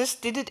it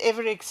exist? Did it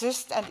ever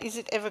exist? And is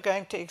it ever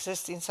going to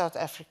exist in South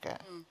Africa?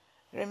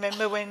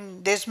 Remember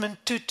when Desmond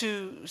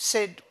Tutu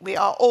said, we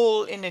are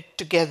all in it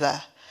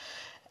together,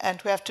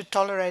 and we have to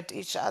tolerate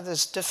each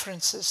other's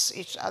differences,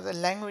 each other's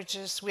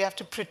languages. We have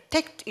to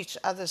protect each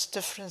other's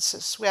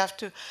differences. We have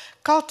to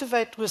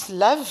cultivate with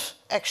love,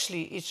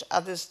 actually, each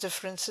other's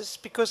differences,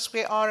 because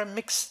we are a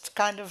mixed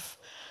kind of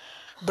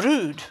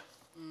brood.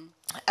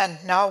 And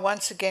now,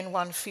 once again,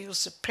 one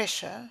feels the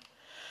pressure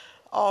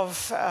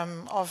of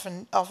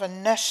a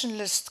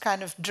nationalist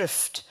kind of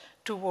drift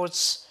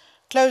towards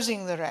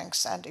closing the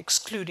ranks and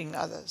excluding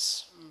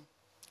others.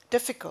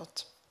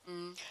 Difficult.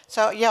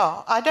 So,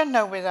 yeah, I don't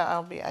know whether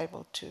I'll be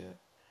able to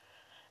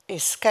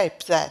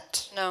escape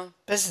that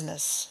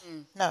business.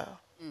 No.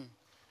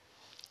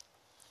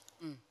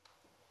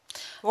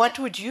 What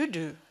would you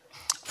do?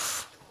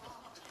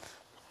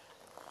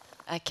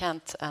 I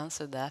can't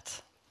answer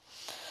that.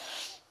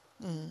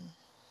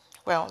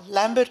 Well,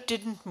 Lambert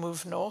didn't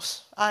move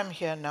north. I'm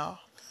here now.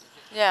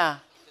 Yeah.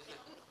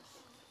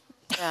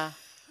 Yeah.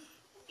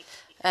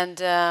 And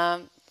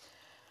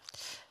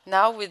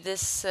now with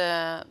this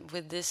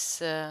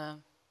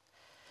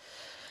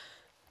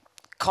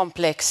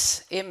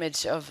complex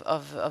image of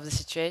the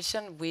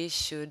situation, we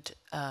should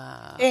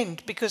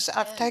end, because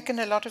I've taken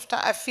a lot of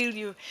time. I feel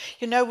you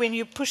know, when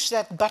you push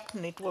that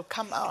button, it will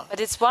come out. But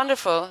it's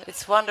wonderful.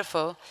 It's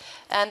wonderful.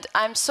 And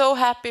I'm so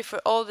happy for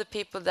all the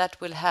people that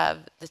will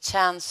have the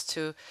chance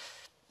to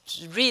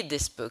read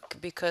this book,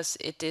 because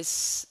it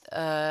is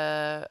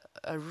a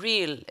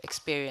real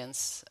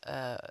experience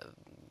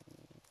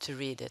to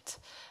read it.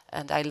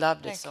 And I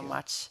loved it so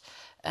much.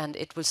 And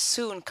it will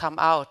soon come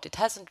out. It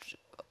hasn't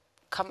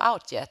come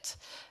out yet,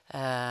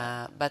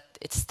 but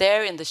it's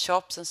there in the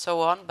shops and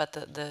so on, but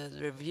the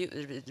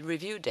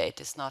review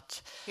date is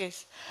not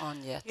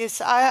on yet.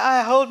 Yes,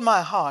 I hold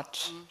my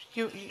heart.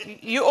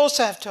 You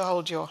also have to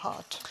hold your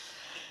heart,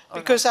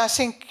 because I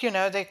think, you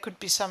know, there could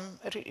be some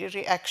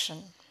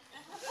reaction.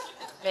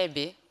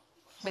 Maybe,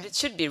 but it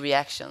should be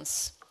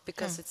reactions,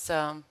 because it's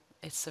a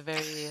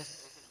very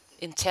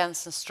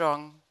intense and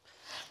strong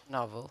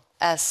novel.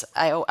 As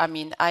I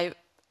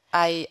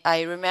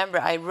remember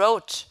I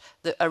wrote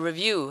a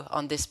review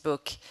on this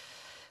book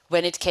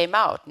when it came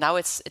out. Now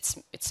it's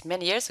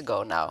many years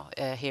ago now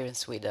here in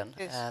Sweden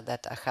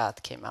that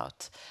Achat came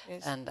out,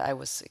 and I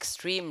was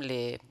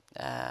extremely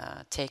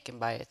taken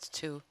by it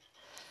too.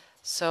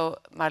 So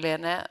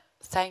Marlene,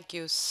 thank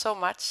you so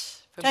much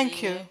for being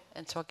here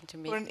and talking to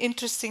me. For an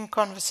interesting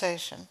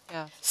conversation.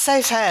 Yeah.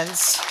 Safe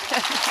hands.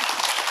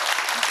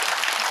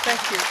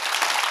 Thank you.